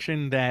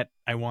faction that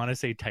I want to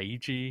say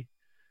Taichi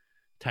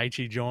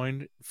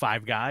joined?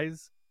 Five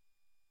Guys?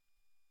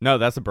 No,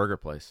 that's a burger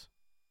place.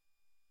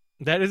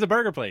 That is a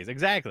burger place,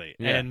 exactly.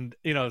 Yeah. And,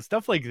 you know,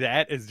 stuff like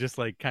that is just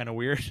like kind of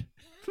weird.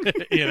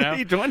 You know?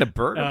 You joined a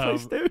burger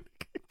place, dude?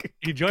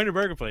 You joined a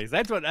burger place.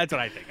 That's what I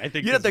think. I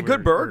think they're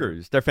good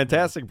burgers. They're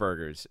fantastic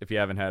burgers if you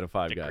haven't had a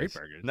Five Guys. Great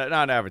burgers. Not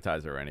an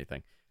advertiser or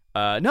anything.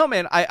 No,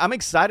 man, I'm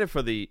excited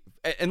for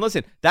and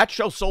listen, that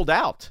show sold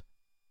out.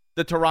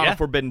 The Toronto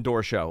Forbidden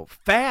Door show.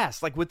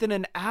 Fast, like within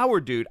an hour,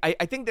 dude.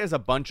 I think there's a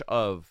bunch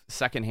of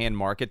secondhand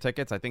market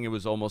tickets. I think it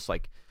was almost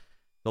like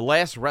the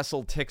last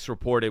WrestleTix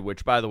reported,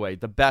 which, by the way,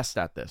 the best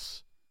at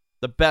this.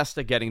 The best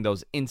at getting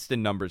those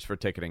instant numbers for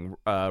ticketing.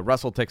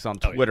 WrestleTix on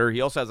Twitter.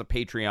 He also has a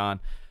Patreon.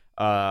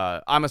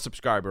 I'm a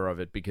subscriber of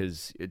it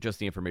because just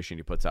the information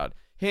he puts out.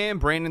 Him,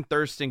 Brandon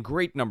Thurston,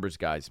 great numbers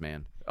guys,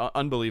 man.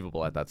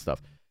 Unbelievable at that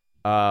stuff.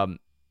 I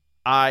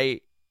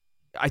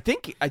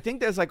think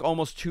there's like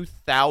almost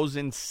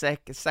 2,000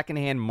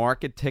 secondhand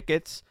market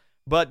tickets,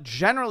 but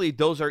generally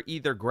those are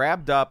either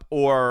grabbed up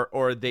or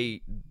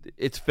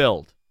it's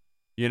filled.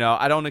 You know,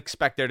 I don't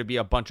expect there to be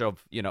a bunch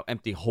of, you know,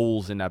 empty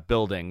holes in that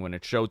building when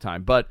it's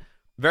showtime. But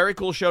very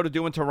cool show to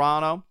do in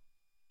Toronto.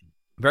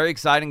 Very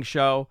exciting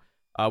show.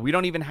 We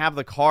don't even have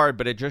the card,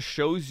 but it just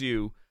shows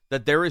you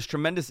that there is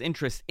tremendous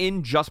interest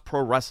in just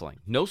pro wrestling.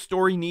 No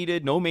story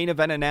needed, no main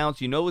event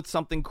announced. You know it's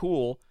something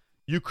cool.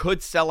 You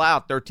could sell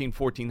out 13,000,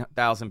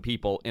 14,000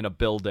 people in a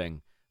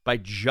building by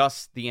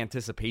just the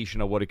anticipation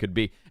of what it could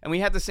be. And we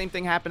had the same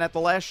thing happen at the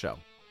last show.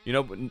 You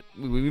know,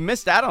 we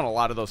missed out on a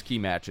lot of those key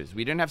matches.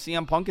 We didn't have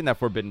CM Punk in that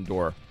Forbidden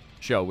Door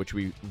show, which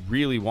we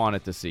really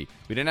wanted to see.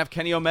 We didn't have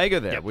Kenny Omega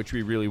there, which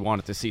we really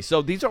wanted to see.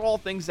 So these are all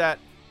things that,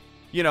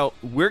 you know,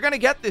 we're going to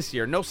get this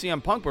year. No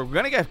CM Punk, but we're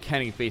going to get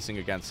Kenny facing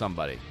against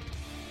somebody.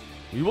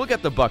 We will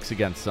get the Bucks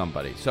against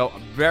somebody. So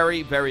I'm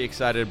very, very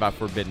excited about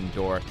Forbidden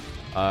Door.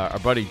 Our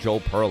buddy Joel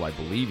Pearl, I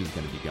believe, is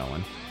going to be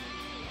going.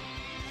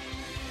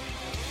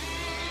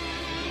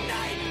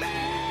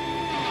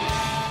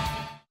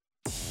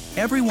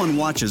 Everyone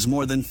watches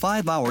more than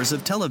 5 hours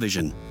of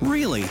television.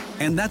 Really?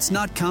 And that's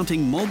not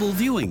counting mobile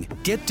viewing.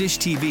 Get Dish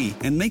TV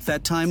and make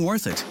that time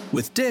worth it.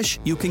 With Dish,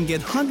 you can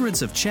get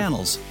hundreds of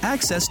channels,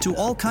 access to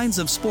all kinds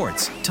of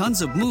sports,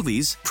 tons of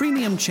movies,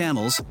 premium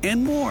channels,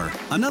 and more.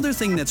 Another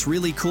thing that's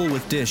really cool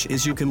with Dish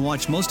is you can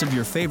watch most of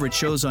your favorite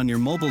shows on your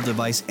mobile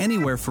device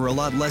anywhere for a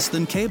lot less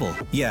than cable.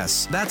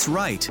 Yes, that's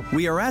right.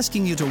 We are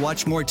asking you to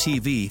watch more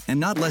TV and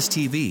not less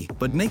TV,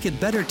 but make it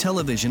better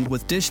television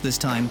with Dish this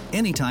time,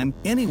 anytime,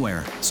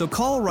 anywhere. So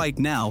call right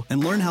now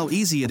and learn how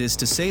easy it is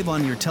to save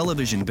on your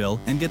television bill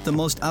and get the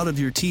most out of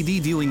your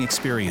TV viewing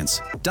experience.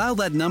 Dial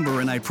that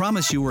number and I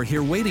promise you we're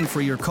here waiting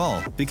for your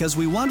call because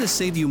we want to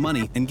save you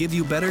money and give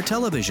you better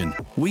television.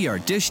 We are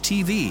Dish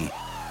TV.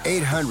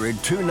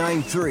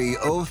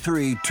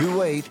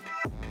 800-293-0328.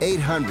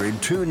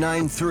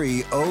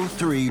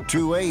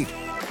 800-293-0328.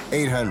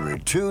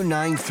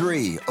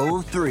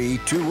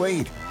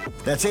 800-293-0328.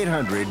 That's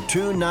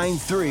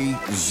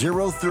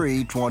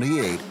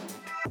 800-293-0328.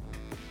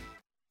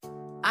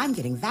 I'm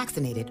getting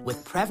vaccinated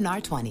with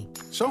Prevnar 20.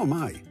 So am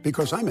I,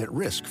 because I'm at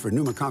risk for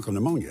pneumococcal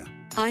pneumonia.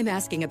 I'm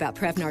asking about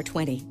Prevnar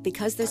 20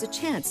 because there's a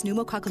chance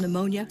pneumococcal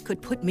pneumonia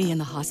could put me in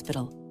the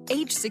hospital.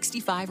 Age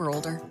 65 or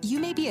older, you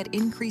may be at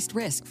increased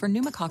risk for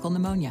pneumococcal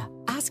pneumonia.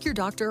 Ask your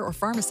doctor or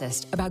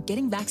pharmacist about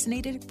getting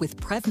vaccinated with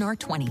Prevnar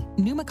 20,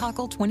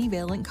 pneumococcal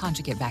 20-valent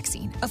conjugate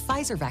vaccine, a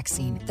Pfizer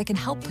vaccine that can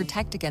help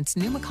protect against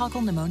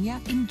pneumococcal pneumonia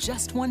in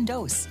just one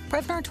dose.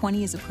 Prevnar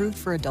 20 is approved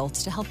for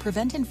adults to help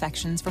prevent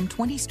infections from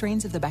 20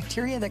 strains of the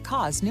bacteria that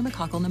cause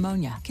pneumococcal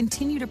pneumonia.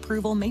 Continued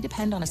approval may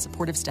depend on a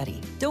supportive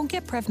study. Don't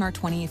get Prevnar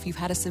 20 if you've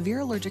had a severe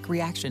allergic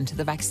reaction to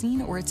the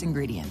vaccine or its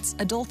ingredients.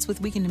 Adults with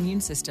weakened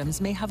immune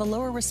systems may have a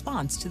lower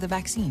response to the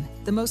vaccine.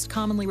 The most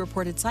commonly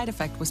reported side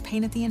effect was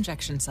pain at the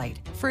injection site.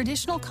 For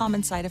additional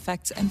common side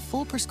effects and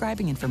full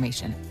prescribing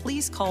information,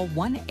 please call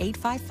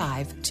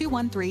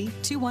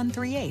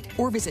 1-855-213-2138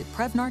 or visit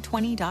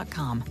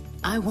Prevnar20.com.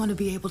 I want to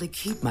be able to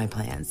keep my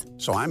plans.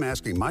 So I'm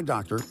asking my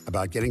doctor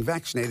about getting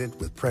vaccinated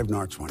with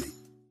Prevnar 20.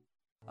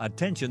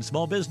 Attention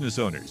small business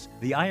owners.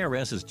 The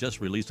IRS has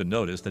just released a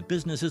notice that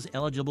businesses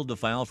eligible to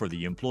file for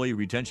the Employee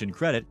Retention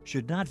Credit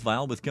should not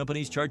file with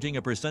companies charging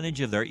a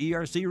percentage of their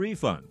ERC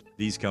refund.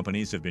 These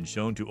companies have been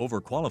shown to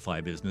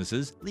overqualify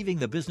businesses, leaving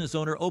the business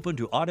owner open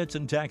to audits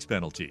and tax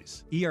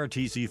penalties.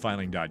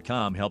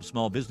 ERTCfiling.com helps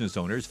small business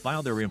owners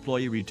file their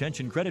Employee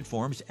Retention Credit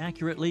forms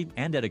accurately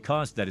and at a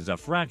cost that is a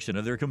fraction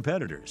of their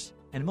competitors.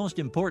 And most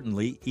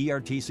importantly,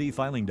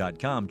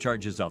 ERTCfiling.com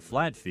charges a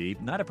flat fee,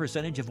 not a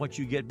percentage of what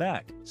you get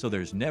back. So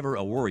there's never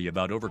a worry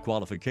about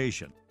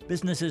overqualification.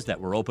 Businesses that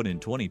were open in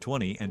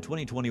 2020 and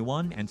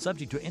 2021 and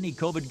subject to any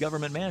COVID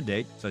government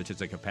mandate, such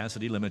as a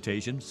capacity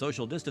limitation,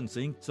 social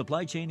distancing,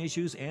 supply chain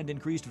issues, and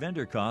increased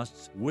vendor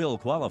costs, will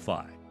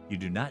qualify. You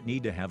do not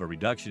need to have a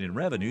reduction in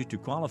revenue to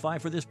qualify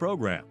for this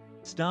program.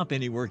 Stop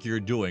any work you're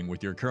doing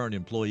with your current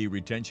employee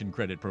retention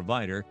credit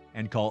provider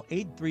and call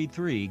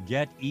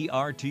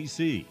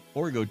 833-GET-ERTC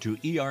or go to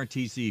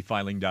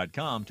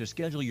ERTCfiling.com to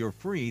schedule your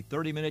free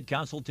 30-minute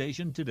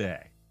consultation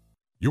today.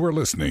 You are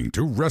listening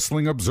to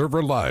Wrestling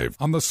Observer Live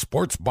on the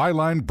Sports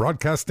Byline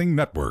Broadcasting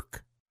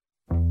Network.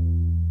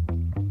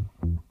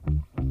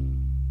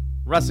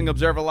 Wrestling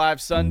Observer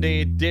Live Sunday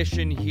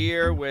edition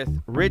here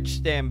with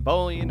Rich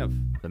Stambolian of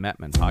the Mat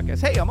Men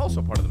Podcast. Hey, I'm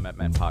also part of the Mat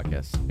Men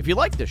Podcast. If you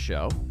like this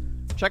show,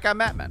 check out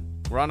Mat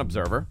Men. We're on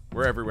Observer.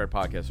 We're everywhere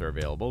podcasts are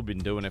available. We've been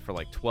doing it for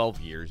like 12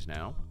 years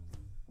now.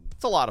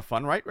 It's a lot of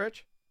fun, right,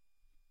 Rich?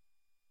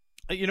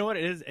 You know what?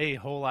 It is a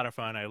whole lot of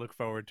fun. I look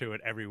forward to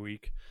it every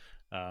week.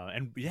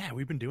 And yeah,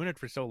 we've been doing it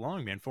for so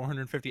long, man.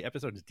 450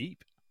 episodes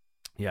deep.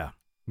 Yeah.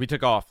 We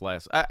took off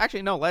last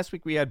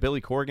week we had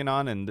Billy Corgan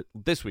on, and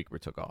this week we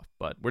took off.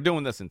 But we're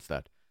doing this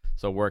instead,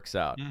 so it works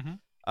out. Mm-hmm.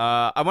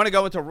 I want to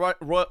go into Royal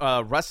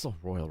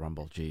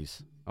Rumble.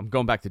 Jeez, I'm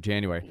going back to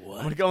January. I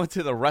want to go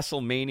into the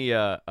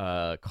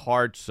WrestleMania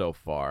card so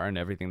far and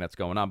everything that's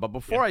going on. But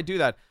before I do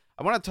that,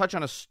 I want to touch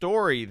on a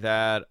story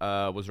that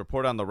was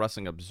reported on the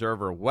Wrestling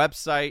Observer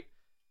website.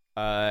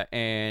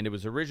 And it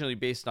was originally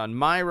based on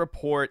my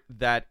report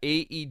that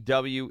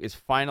AEW is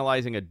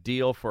finalizing a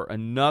deal for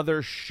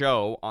another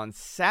show on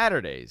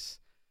Saturdays.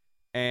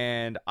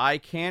 And I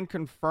can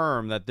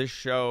confirm that this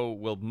show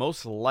will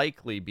most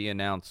likely be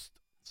announced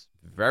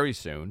very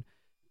soon.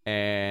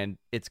 And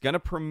it's going to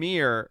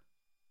premiere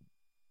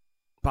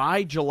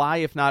by July,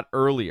 if not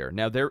earlier.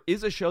 Now, there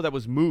is a show that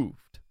was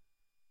moved.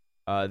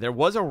 There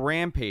was a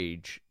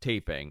Rampage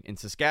taping in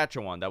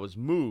Saskatchewan that was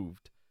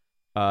moved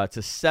to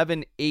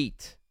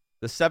 7/8.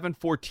 The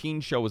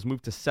 7/14 show was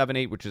moved to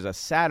 7/8, which is a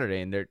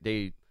Saturday, and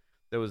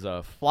there was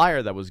a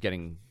flyer that was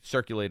getting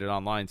circulated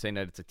online saying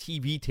that it's a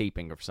TV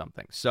taping or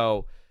something.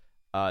 So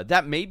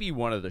that may be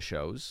one of the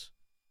shows.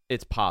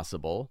 It's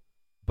possible,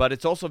 but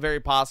it's also very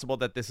possible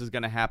that this is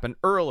going to happen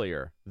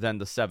earlier than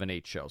the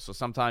 7/8 show. So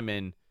sometime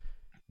in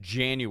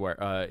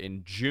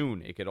in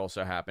June, it could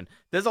also happen.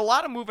 There's a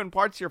lot of moving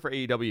parts here for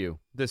AEW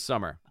this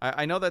summer.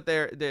 I know that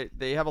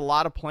they have a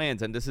lot of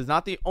plans, and this is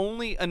not the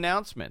only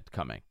announcement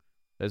coming.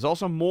 There's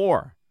also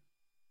more.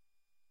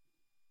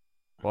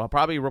 Well, I'll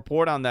probably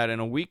report on that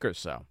in a week or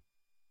so.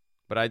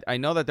 But I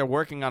know that they're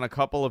working on a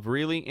couple of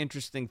really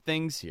interesting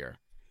things here.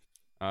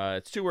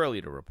 It's too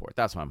early to report.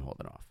 That's why I'm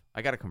holding off.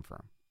 I got to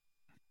confirm,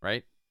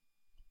 right?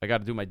 I got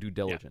to do my due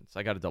diligence.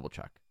 I got to double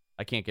check.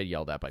 I can't get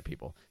yelled at by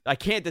people.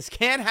 This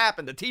can't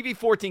happen. The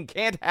TV-14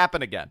 can't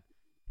happen again.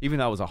 Even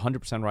though I was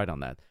 100% right on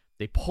that.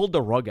 They pulled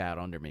the rug out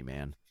under me,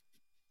 man.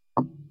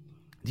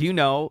 Do you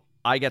know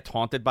I get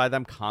taunted by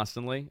them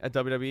constantly at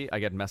WWE? I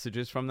get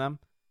messages from them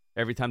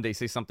every time they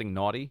say something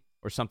naughty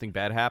or something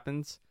bad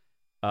happens.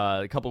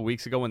 A couple of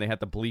weeks ago when they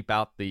had to bleep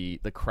out the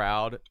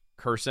crowd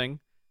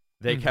cursing,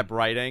 they kept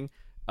writing.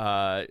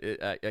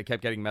 I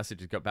kept getting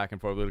messages go back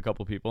and forth with a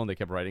couple of people, and they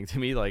kept writing to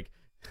me like,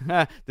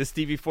 this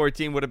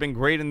TV-14 would have been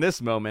great in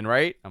this moment,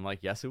 right? I'm like,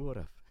 yes, it would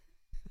have.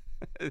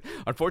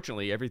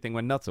 Unfortunately, everything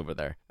went nuts over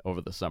there over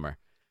the summer.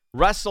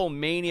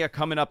 WrestleMania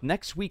coming up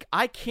next week.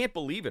 I can't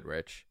believe it,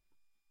 Rich.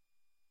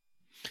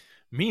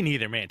 Me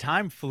neither, man.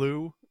 Time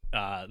flew.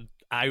 I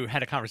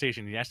had a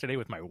conversation yesterday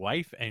with my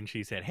wife, and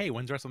she said, hey,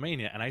 when's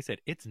WrestleMania? And I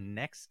said, it's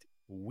next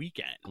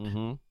weekend.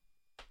 Mm-hmm.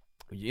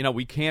 You know,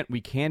 we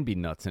can be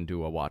nuts and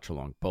do a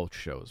watch-along both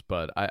shows,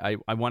 but I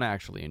want to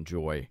actually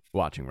enjoy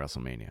watching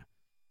WrestleMania.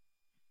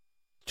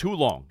 Too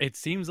long. It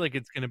seems like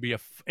it's going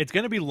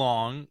to be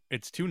long.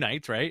 It's 2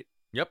 nights, right?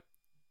 Yep.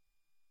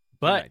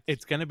 But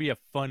it's going to be a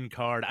fun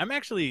card. I'm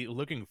actually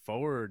looking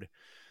forward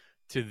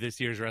to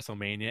this year's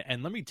WrestleMania.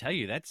 And let me tell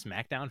you, that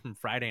SmackDown from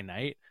Friday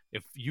night,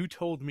 if you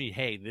told me,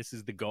 hey, this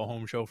is the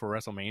go-home show for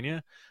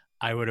WrestleMania,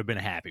 I would have been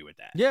happy with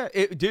that. Yeah,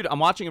 dude, I'm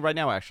watching it right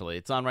now, actually.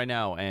 It's on right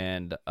now,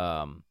 and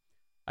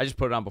I just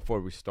put it on before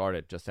we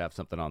started just to have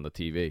something on the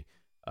TV.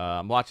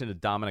 I'm watching the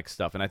Dominic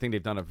stuff, and I think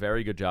they've done a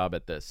very good job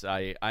at this.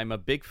 I'm a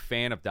big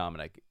fan of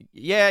Dominic.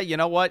 Yeah, you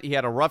know what? He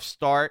had a rough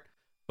start,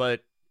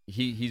 but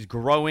he's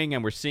growing,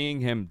 and we're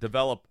seeing him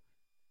develop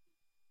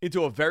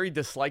into a very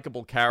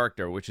dislikable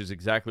character, which is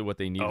exactly what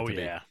they need to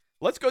be.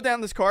 Let's go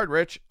down this card,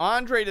 Rich.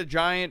 Andre the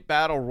Giant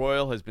Battle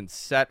Royal has been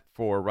set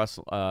for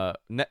the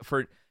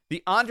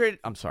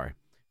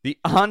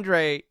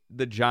Andre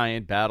the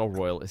Giant Battle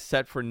Royal is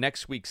set for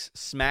next week's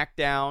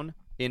SmackDown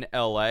in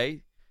LA.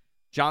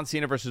 John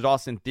Cena versus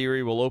Austin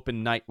Theory will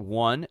open night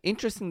 1.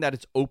 Interesting that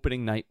it's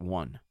opening night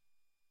 1.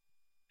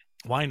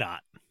 Why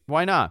not?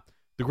 Why not?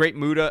 The Great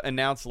Muta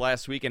announced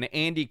last week, and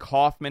Andy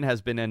Kaufman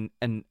has been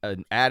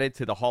added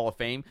to the Hall of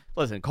Fame.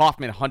 Listen,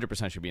 Kaufman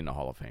 100% should be in the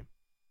Hall of Fame.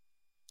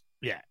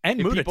 Yeah, and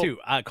Muda too.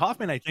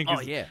 Kaufman, I think,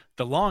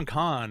 the long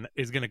con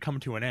is going to come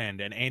to an end,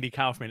 and Andy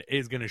Kaufman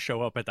is going to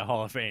show up at the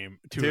Hall of Fame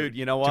Dude,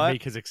 you know what? to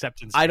make his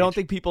acceptance I speech. don't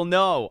think people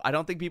know.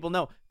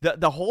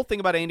 The whole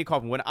thing about Andy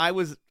Kaufman, when I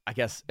was, I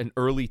guess, an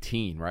early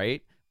teen,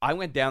 right? I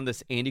went down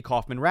this Andy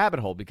Kaufman rabbit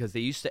hole because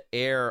they used to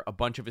air a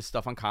bunch of his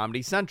stuff on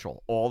Comedy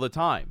Central all the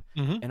time.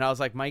 And I was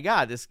like, my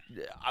God,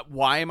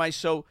 why am I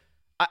so...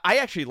 I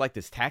actually like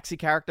this Taxi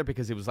character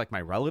because it was like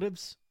my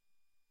relatives.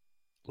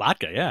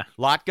 Latka, yeah.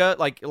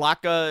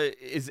 Latka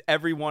is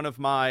every one of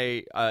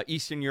my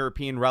Eastern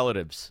European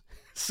relatives.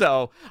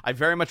 So I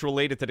very much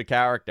related to the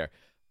character.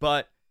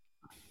 But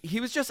he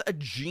was just a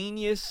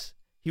genius.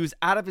 He was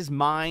out of his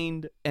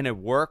mind, and it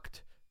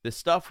worked. The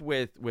stuff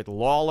with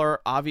Lawler,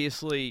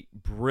 obviously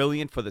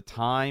brilliant for the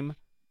time.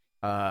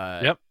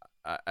 Yep.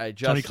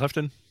 Tony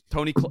Clifton.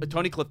 Tony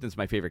Clifton's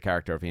my favorite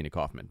character of Andy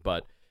Kaufman.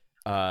 But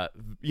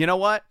you know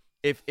what?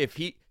 If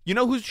he... You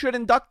know who should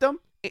induct him?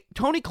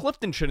 Tony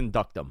Clifton should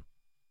induct him.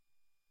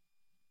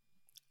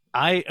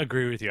 I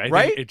agree with you. I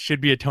think it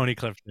should be a Tony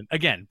Clifton.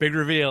 Again, big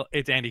reveal,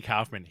 it's Andy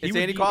Kaufman. It's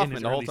Andy Kaufman in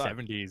his the whole early time.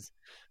 70s.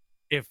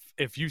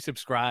 If you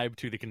subscribe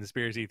to the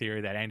conspiracy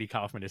theory that Andy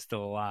Kaufman is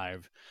still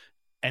alive,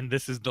 and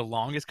this is the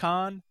longest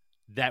con,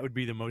 that would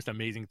be the most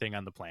amazing thing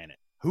on the planet.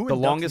 The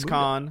longest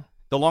con.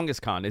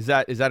 Is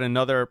that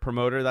another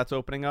promoter that's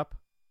opening up?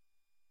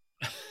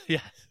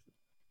 Yes.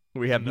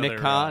 We have Nick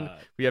Khan.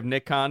 We have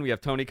Nick Khan. We have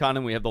Tony Khan,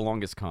 and we have the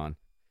longest con.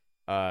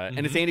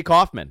 And it's Andy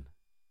Kaufman.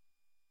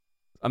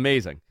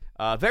 Amazing.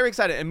 Very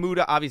excited. And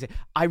Muda, obviously,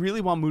 I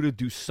really want Muda to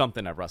do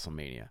something at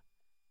WrestleMania.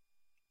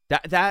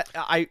 That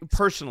I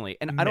personally,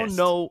 and I don't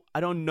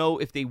know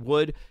if they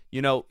would.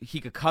 You know,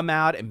 he could come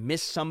out and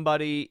miss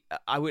somebody.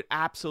 I would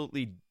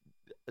absolutely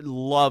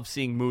love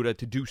seeing Muda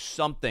to do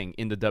something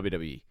in the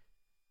WWE.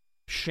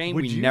 Shame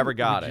we never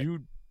got it.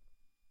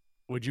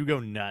 Would you go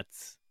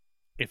nuts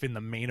if in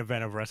the main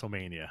event of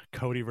WrestleMania,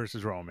 Cody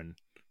versus Roman,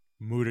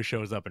 Muda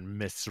shows up and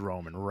misses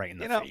Roman right in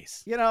the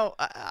face? You know,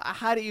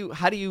 how do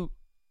you?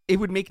 It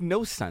would make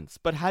no sense,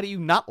 but how do you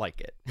not like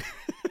it?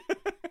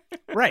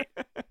 Right.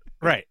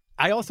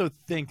 I also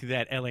think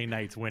that LA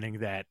Knight's winning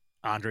that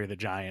Andre the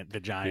Giant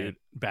dude,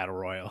 Battle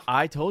Royal.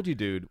 I told you,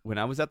 dude, when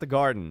I was at the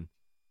Garden,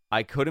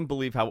 I couldn't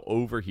believe how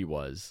over he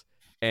was.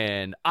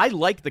 And I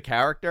like the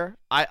character.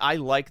 I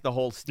like the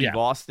whole Steve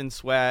Austin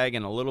swag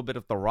and a little bit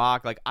of The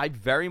Rock. Like, I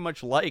very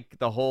much like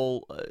the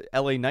whole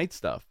LA Knight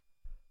stuff.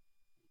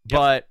 Yep.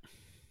 But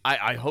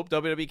I hope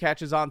WWE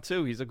catches on,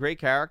 too. He's a great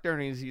character,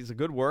 and he's a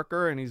good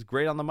worker, and he's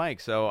great on the mic.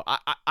 So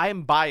I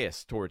am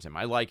biased towards him.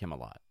 I like him a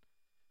lot.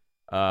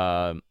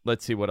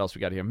 Let's see what else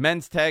we got here.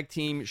 Men's Tag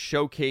Team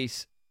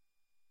Showcase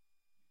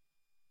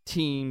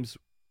teams.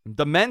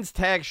 The Men's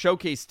Tag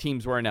Showcase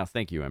teams were announced.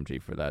 Thank you,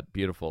 MG, for that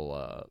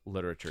beautiful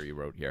literature you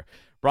wrote here.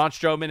 Braun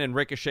Strowman and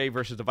Ricochet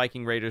versus the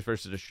Viking Raiders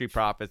versus the Street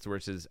Profits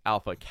versus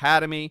Alpha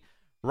Academy.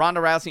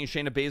 Ronda Rousey and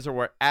Shayna Baszler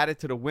were added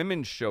to the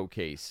Women's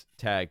Showcase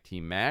tag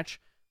team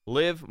match.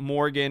 Liv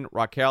Morgan,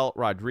 Raquel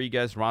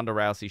Rodriguez, Ronda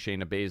Rousey,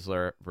 Shayna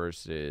Baszler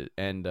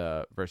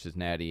versus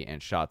Natty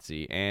and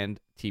Shotzi and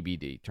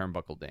TBD,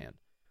 Turnbuckle Dan.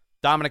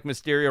 Dominic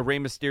Mysterio, Rey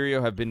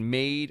Mysterio have been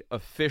made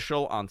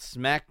official on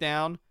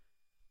SmackDown.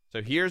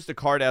 So here's the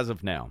card as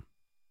of now.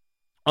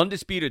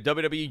 Undisputed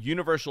WWE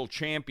Universal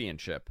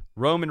Championship.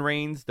 Roman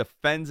Reigns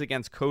defends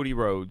against Cody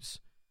Rhodes.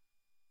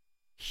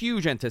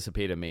 Huge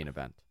anticipated main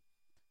event.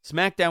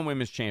 SmackDown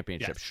Women's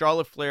Championship. Yes.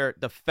 Charlotte Flair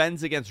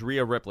defends against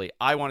Rhea Ripley.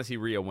 I want to see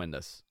Rhea win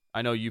this.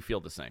 I know you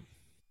feel the same.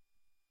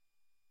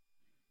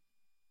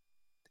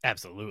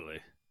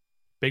 Absolutely.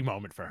 Big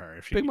moment for her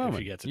if she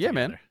gets it together.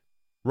 Man.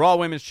 Raw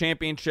Women's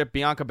Championship,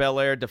 Bianca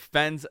Belair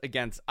defends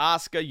against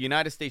Asuka.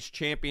 United States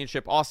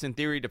Championship, Austin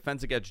Theory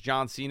defends against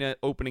John Cena,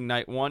 opening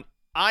night 1.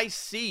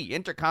 IC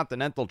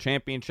Intercontinental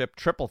Championship,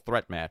 triple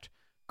threat match.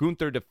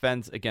 Gunther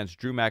defends against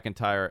Drew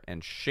McIntyre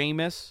and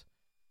Sheamus.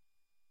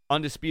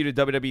 Undisputed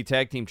WWE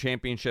Tag Team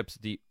Championships,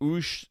 the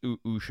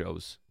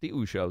Usos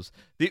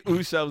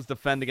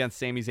defend against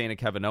Sami Zayn and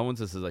Kevin Owens.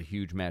 This is a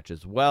huge match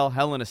as well.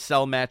 Hell in a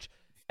Cell match,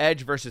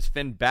 Edge versus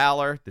Finn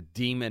Balor. The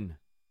Demon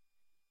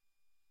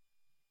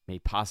may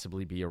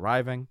possibly be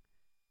arriving.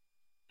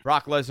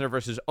 Brock Lesnar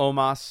versus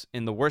Omos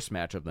in the worst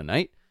match of the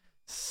night.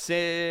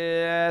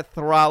 Seth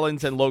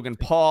Rollins and Logan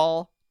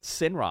Paul.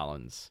 Sin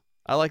Rollins.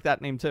 I like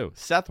that name too.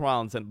 Seth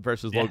Rollins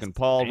versus Logan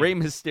Paul. Rey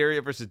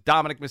Mysterio versus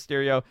Dominic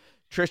Mysterio.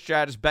 Trish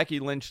Stratus, Becky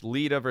Lynch,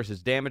 Lita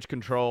versus Damage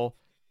Control.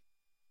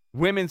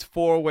 Women's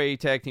 4-way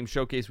tag team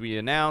showcase we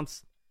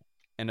announced.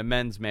 And a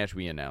men's match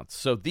we announced.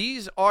 So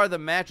these are the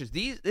matches.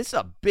 This is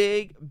a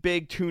big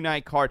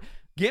 2-night card.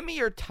 Give me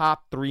your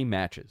top 3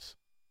 matches.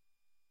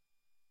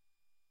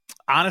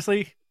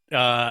 Honestly,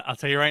 I'll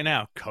tell you right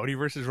now, Cody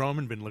versus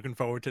Roman, been looking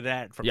forward to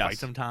that for quite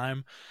some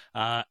time.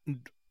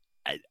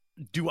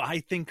 Do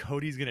I think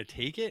Cody's going to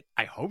take it?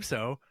 I hope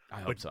so.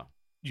 I hope so.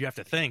 You have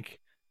to think,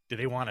 do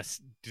they want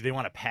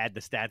to pad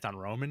the stats on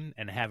Roman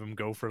and have him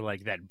go for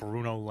like that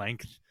Bruno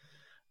length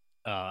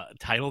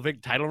title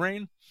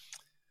reign?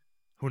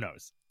 Who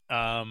knows?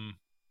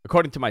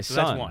 According to my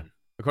son,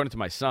 according to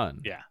my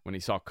son, Yeah. when he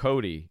saw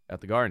Cody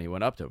at the Garden, he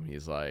went up to him.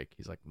 He's like,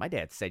 my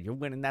dad said you're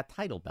winning that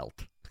title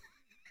belt.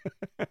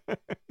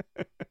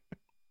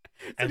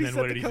 And then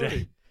what did he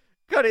say?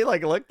 Cody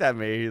looked at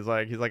me. He's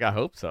like, I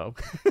hope so.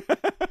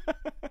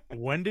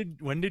 When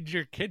did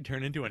your kid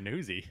turn into a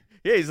newsie?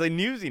 Yeah, he's like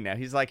newsy now.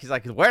 He's like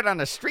word on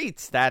the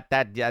streets that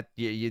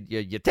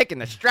you're taking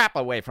the strap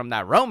away from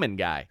that Roman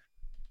guy.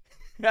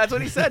 That's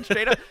what he said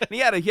straight up. And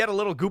he had a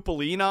little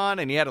Goopaline on,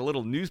 and he had a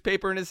little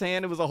newspaper in his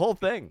hand. It was a whole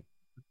thing.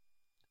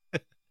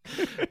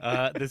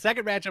 The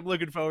second match I'm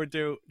looking forward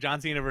to: John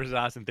Cena versus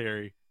Austin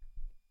Theory,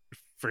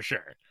 for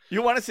sure.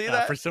 You want to see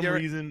that for some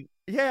reason?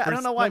 Yeah, I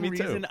don't know why. Me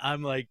too.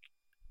 I'm like,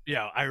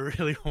 I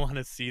really want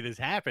to see this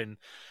happen,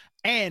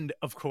 and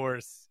of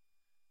course.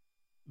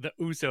 The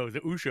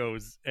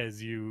Usos,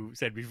 as you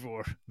said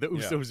before, the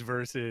Usos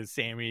versus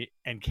Sammy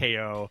and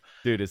KO.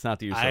 Dude, it's not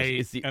the Usos.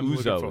 It's the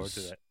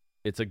Usos.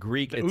 It's a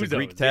Greek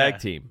tag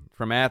team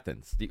from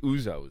Athens. The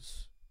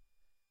Usos.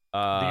 The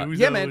Usos.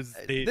 Yeah, man.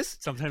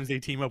 Sometimes they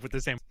team up with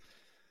the same.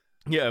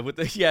 Yeah, with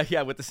the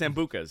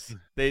Sambucas.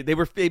 They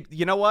were.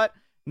 You know what?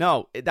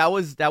 No, that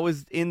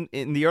was in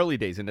the early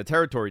days, in the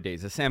territory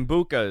days. The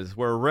Sambucas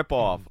were a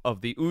ripoff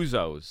of the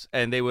Usos,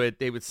 and they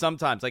would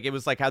sometimes, like, it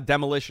was like how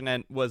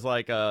Demolition was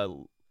like a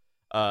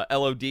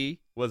LOD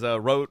was a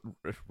Road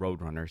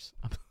Runners.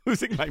 I'm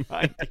losing my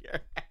mind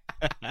here.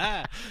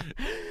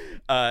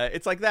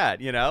 It's like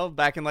that,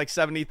 back in like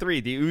 73,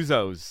 the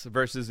Usos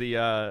versus the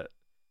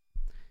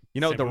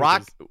Sambucas. the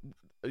Rock.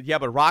 Yeah,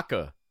 but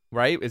Rocca,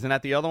 right? Isn't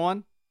that the other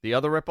one? The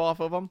other ripoff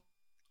of them?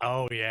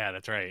 Oh yeah,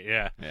 that's right.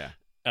 Yeah. Yeah.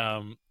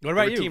 What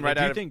about you? Team right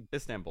do you out think of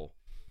Istanbul?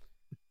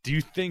 Do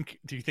you think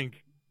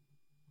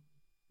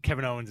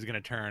Kevin Owens is going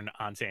to turn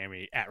on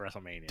Sammy at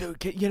WrestleMania?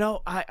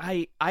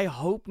 Dude, I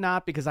hope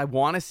not, because I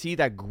want to see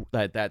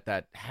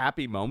that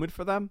happy moment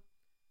for them.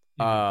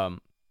 Mm-hmm.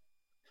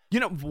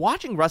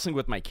 Watching wrestling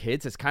with my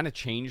kids has kind of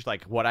changed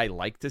like what I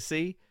like to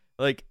see.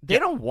 Like, they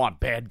don't want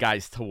bad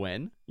guys to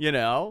win,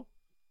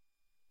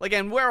 Like,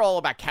 and we're all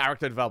about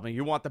character development.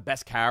 You want the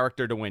best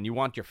character to win. You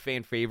want your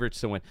fan favorites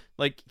to win.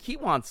 Like, he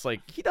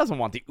doesn't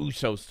want the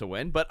Usos to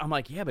win. But I'm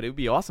like, yeah, but it would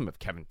be awesome if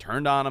Kevin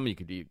turned on him.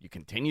 You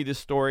continue this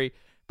story.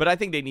 But I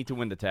think they need to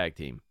win the tag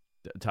team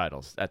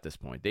titles at this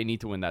point. They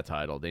need to win that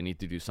title. They need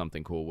to do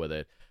something cool with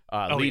it.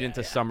 Lead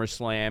into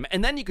SummerSlam.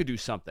 And then you could do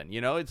something.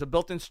 It's a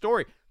built-in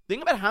story.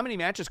 Think about how many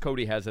matches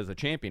Cody has as a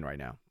champion right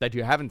now that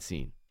you haven't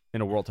seen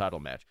in a world title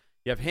match.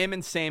 You have him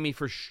and Sammy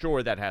for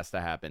sure. That has to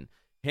happen.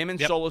 Him and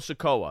Solo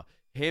Sikoa.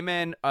 Him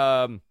and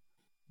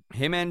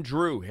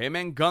Drew, him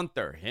and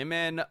Gunther, him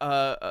and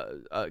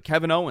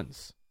Kevin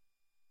Owens.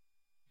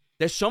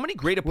 There's so many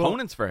great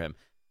opponents for him.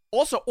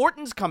 Also,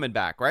 Orton's coming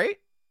back, right?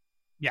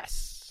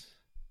 Yes.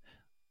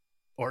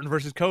 Orton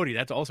versus Cody,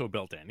 that's also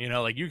built in.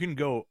 Like, you can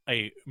go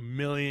a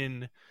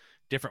million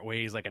different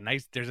ways. Like,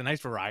 there's a nice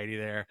variety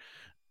there.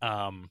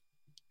 And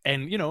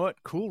you know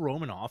what? Cool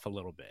Roman off a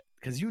little bit,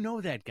 because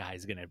that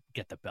guy's gonna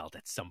get the belt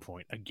at some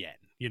point again.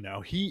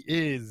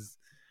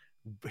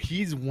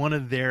 He's one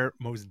of their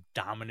most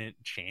dominant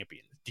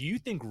champions. Do you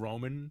think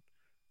Roman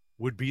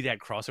would be that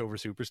crossover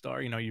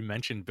superstar? You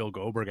mentioned Bill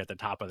Goldberg at the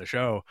top of the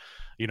show.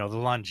 The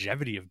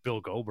longevity of Bill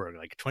Goldberg.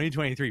 Like,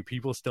 2023,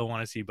 people still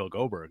want to see Bill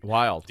Goldberg.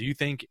 Wild. Do you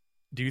think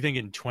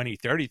in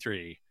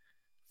 2033,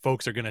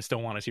 folks are going to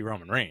still want to see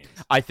Roman Reigns?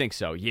 I think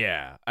so,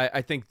 yeah.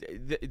 I think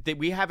that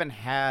we haven't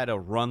had a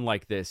run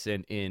like this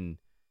in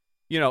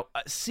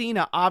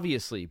Cena,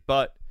 obviously,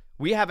 but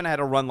we haven't had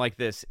a run like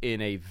this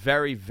in a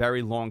very,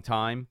 very long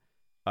time.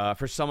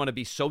 For someone to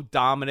be so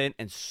dominant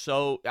and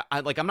so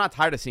I'm not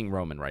tired of seeing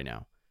Roman right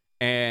now.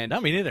 And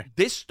not me neither.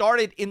 This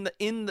started in the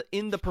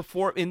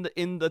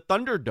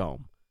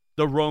Thunderdome,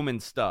 the Roman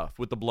stuff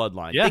with the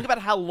bloodline. Yeah. Think about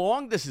how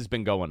long this has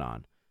been going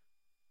on.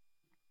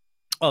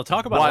 Well,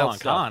 talk about Wild long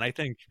stuff.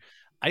 con.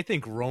 I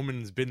think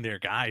Roman's been their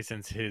guy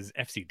since his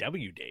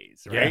FCW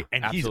days, right? Yeah,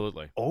 and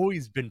absolutely. He's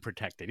always been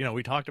protected.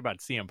 We talked about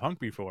CM Punk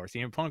before.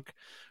 CM Punk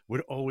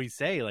would always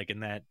say, like,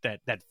 in that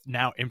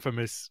now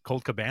infamous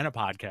Colt Cabana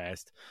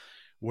podcast,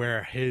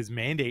 where his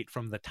mandate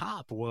from the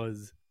top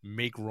was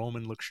make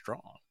Roman look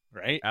strong,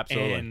 right?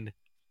 Absolutely. And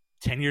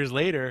 10 years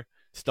later,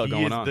 still he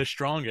going is on. The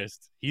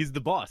strongest. He's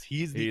the boss.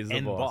 He's the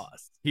end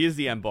boss. He is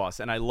the end boss,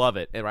 and I love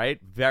it,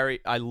 right?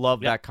 I love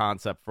that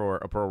concept for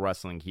a pro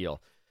wrestling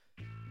heel.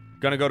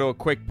 Going to go to a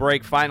quick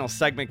break. Final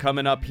segment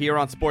coming up here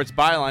on Sports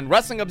Byline.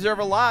 Wrestling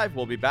Observer Live.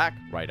 We'll be back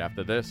right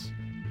after this.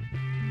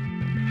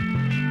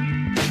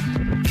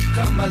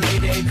 Come, my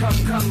lady,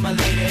 come, my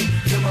lady,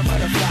 you're my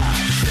butterfly,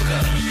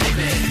 sugar,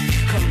 baby.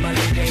 Come, my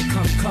lady,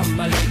 come,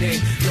 my lady,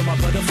 you're my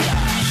butterfly,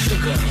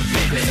 sugar,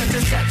 baby.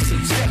 Such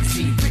a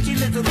sexy, pretty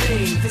little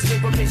thing. This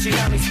paper bitch, you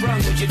got me sprung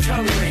with your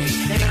tongue ring.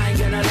 And I ain't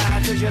gonna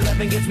lie, cause your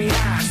loving gets me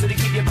high. So to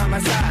keep you by my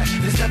side,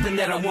 there's nothing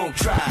that I won't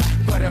try.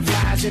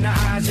 Butterflies in her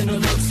eyes and her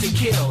looks to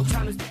kill.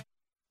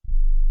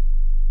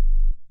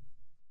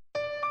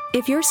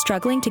 If you're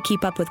struggling to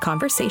keep up with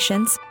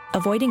conversations,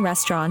 avoiding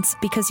restaurants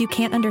because you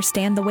can't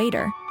understand the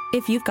waiter,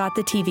 If you've got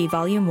the TV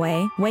volume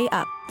way, way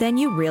up, then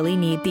you really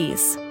need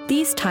these.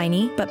 These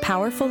tiny but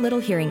powerful little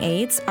hearing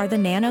aids are the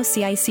Nano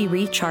CIC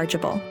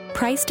Rechargeable,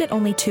 priced at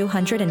only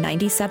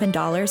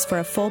 $297 for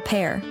a full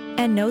pair.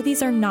 And no,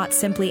 these are not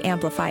simply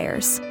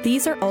amplifiers.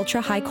 These are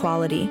ultra high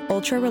quality,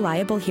 ultra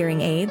reliable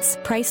hearing aids,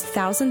 priced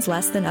thousands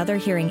less than other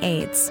hearing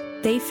aids.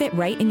 They fit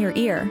right in your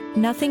ear.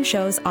 Nothing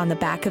shows on the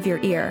back of your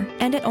ear.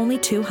 And at only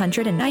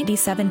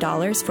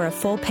 $297 for a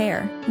full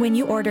pair. When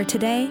you order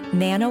today,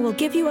 Nano will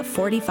give you a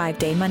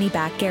 45-day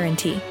money-back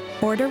guarantee.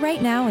 Order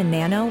right now and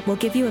Nano will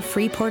give you a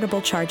free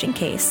portable charging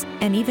case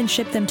and even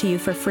ship them to you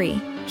for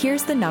free.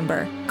 Here's the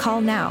number.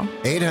 Call now.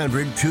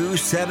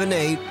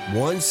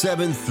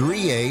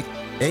 800-278-1738.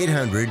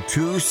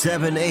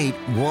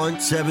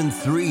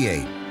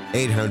 800-278-1738.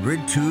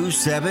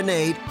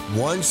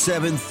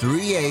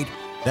 800-278-1738.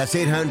 That's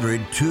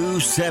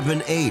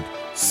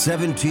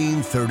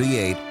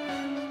 800-278-1738.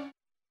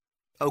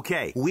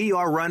 Okay, we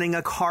are running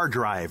a car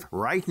drive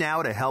right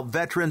now to help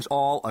veterans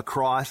all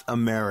across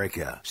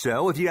America.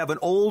 So if you have an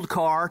old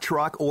car,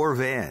 truck, or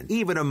van,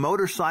 even a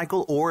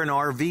motorcycle or an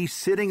RV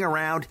sitting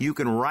around, you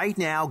can right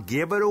now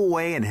give it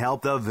away and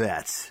help the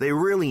vets. They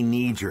really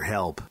need your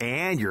help.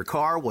 And your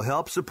car will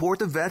help support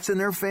the vets and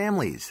their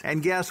families.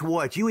 And guess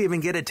what? You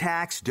even get a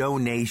tax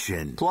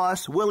donation.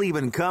 Plus, we'll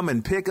even come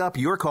and pick up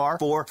your car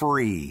for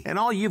free. And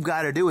all you've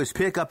got to do is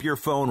pick up your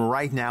phone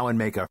right now and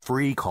make a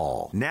free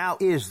call. Now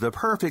is the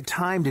perfect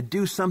time to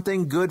do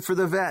something good for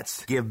the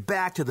vets. Give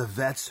back to the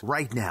vets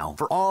right now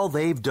for all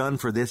they've done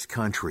for this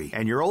country.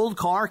 And your old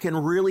car can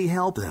really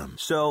help them.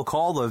 So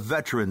call the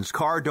Veterans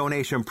Car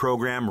Donation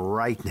Program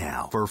right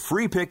now for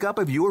free pickup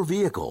of your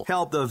vehicle.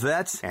 Help the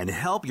vets and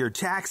help your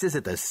taxes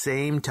at the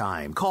same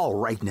time. Call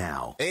right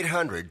now.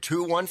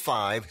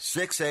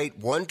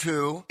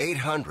 800-215-6812.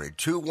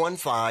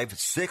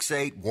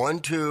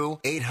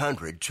 800-215-6812.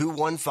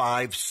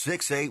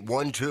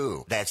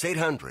 800-215-6812. That's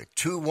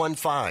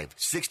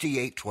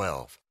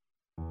 800-215-6812.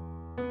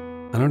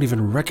 I don't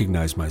even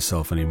recognize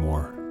myself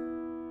anymore.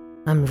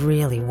 I'm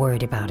really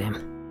worried about him.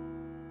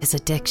 His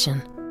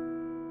addiction.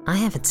 I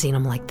haven't seen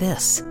him like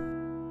this.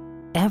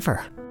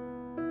 Ever.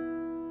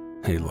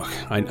 Hey, look,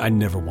 I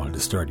never wanted to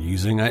start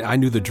using. I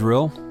knew the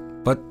drill,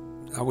 but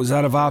I was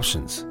out of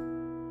options.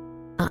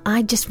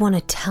 I just want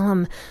to tell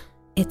him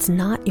it's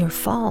not your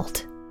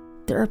fault.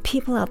 There are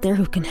people out there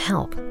who can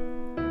help.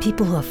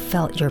 People who have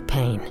felt your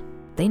pain.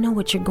 They know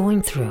what you're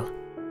going through.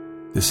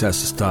 This has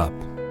to stop.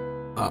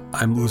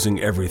 I'm losing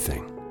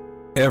everything.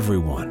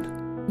 Everyone.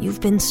 You've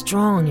been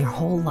strong your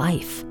whole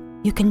life.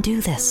 You can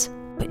do this,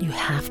 but you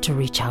have to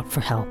reach out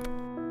for help.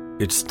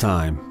 It's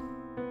time.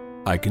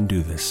 I can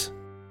do this.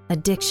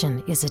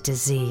 Addiction is a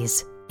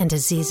disease, and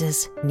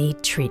diseases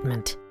need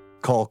treatment.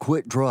 Call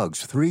Quit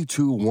Drugs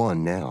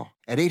 321 now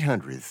at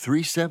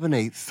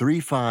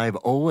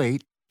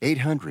 800-378-3508.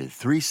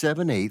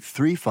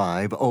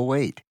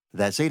 800-378-3508.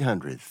 That's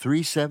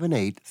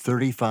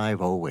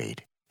 800-378-3508.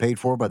 Paid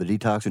for by the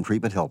Detox and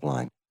Treatment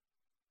Helpline.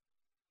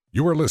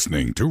 You are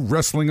listening to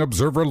Wrestling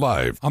Observer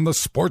Live on the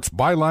Sports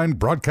Byline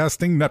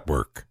Broadcasting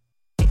Network.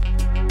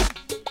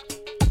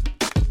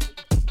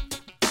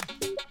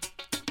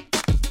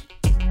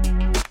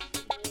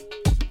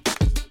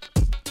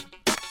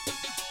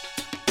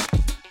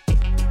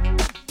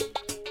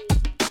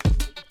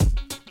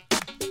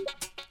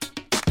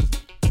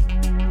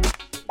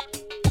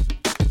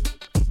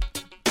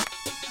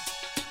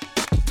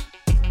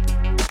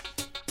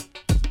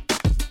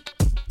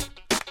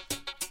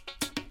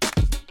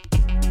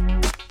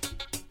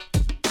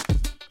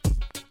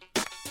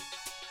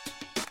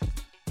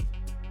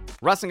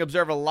 Wrestling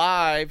Observer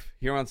Live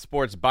here on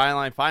Sports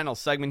Byline. Final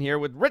segment here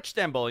with Rich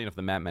Stambolian of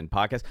the Mat Men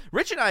podcast.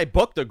 Rich and I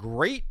booked a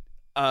great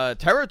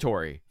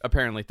territory,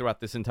 apparently, throughout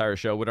this entire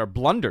show with our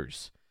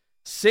blunders.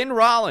 Sin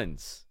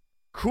Rollins,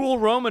 Cool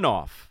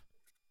Romanoff,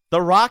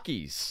 the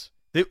Rockies,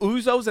 the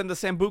Uzos, and the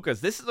Sambucas.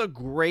 This is a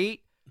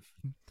great,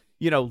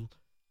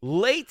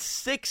 late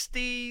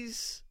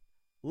 60s,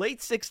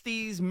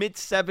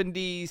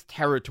 mid-70s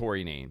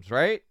territory names,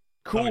 right?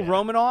 Cool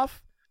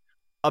Romanoff,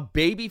 a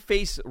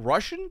babyface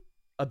Russian,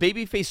 a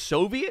babyface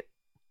Soviet.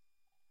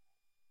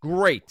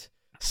 Great.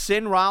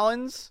 Sin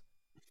Rollins.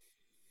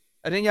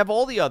 And then you have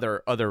all the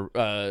other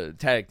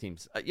tag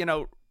teams.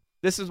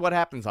 This is what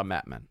happens on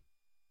Mat Men.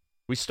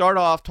 We start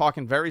off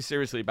talking very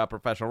seriously about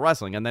professional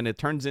wrestling, and then it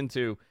turns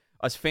into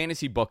us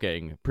fantasy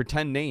booking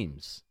pretend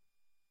names.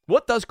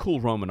 What does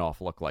Cool Romanoff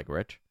look like,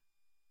 Rich?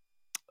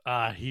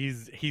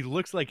 He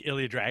looks like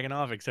Ilya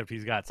Dragunov, except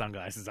he's got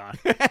sunglasses on.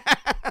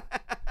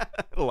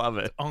 Love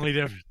it. Only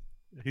different.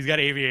 He's got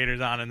aviators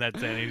on, and that's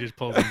it. He just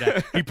pulls them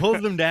down. He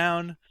pulls them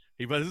down.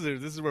 This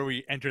is where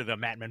we enter the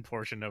Mat Men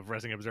portion of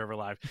Wrestling Observer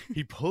Live.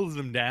 He pulls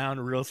them down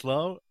real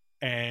slow,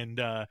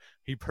 and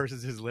he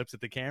purses his lips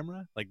at the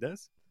camera like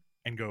this,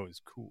 and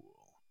goes cool.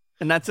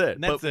 And that's it.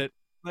 And that's it.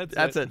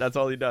 That's it. That's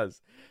all he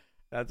does.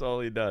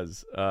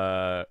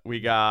 We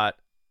got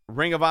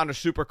Ring of Honor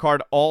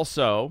Supercard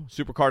also.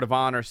 Supercard of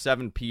Honor,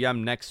 7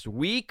 p.m. next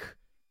week.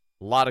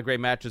 A lot of great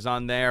matches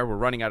on there. We're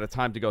running out of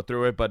time to go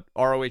through it, but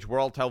ROH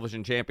World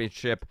Television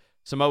Championship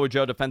Samoa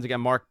Joe defends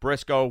against Mark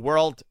Briscoe.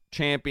 World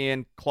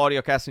champion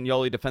Claudio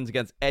Castagnoli defends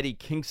against Eddie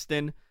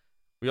Kingston.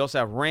 We also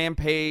have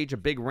Rampage, a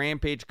big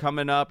Rampage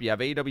coming up. You have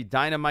AEW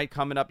Dynamite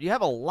coming up. You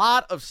have a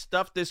lot of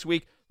stuff this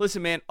week.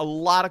 Listen, man, a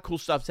lot of cool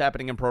stuff's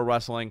happening in pro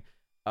wrestling.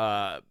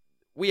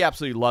 We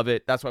absolutely love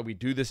it. That's why we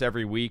do this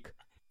every week.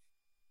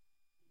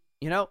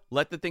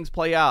 Let the things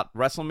play out.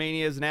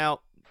 WrestleMania is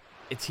now,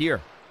 it's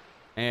here.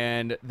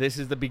 And this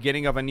is the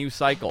beginning of a new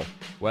cycle,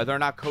 whether or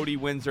not Cody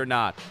wins or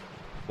not.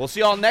 We'll see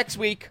y'all next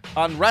week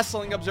on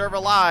Wrestling Observer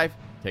Live.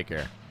 Take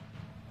care.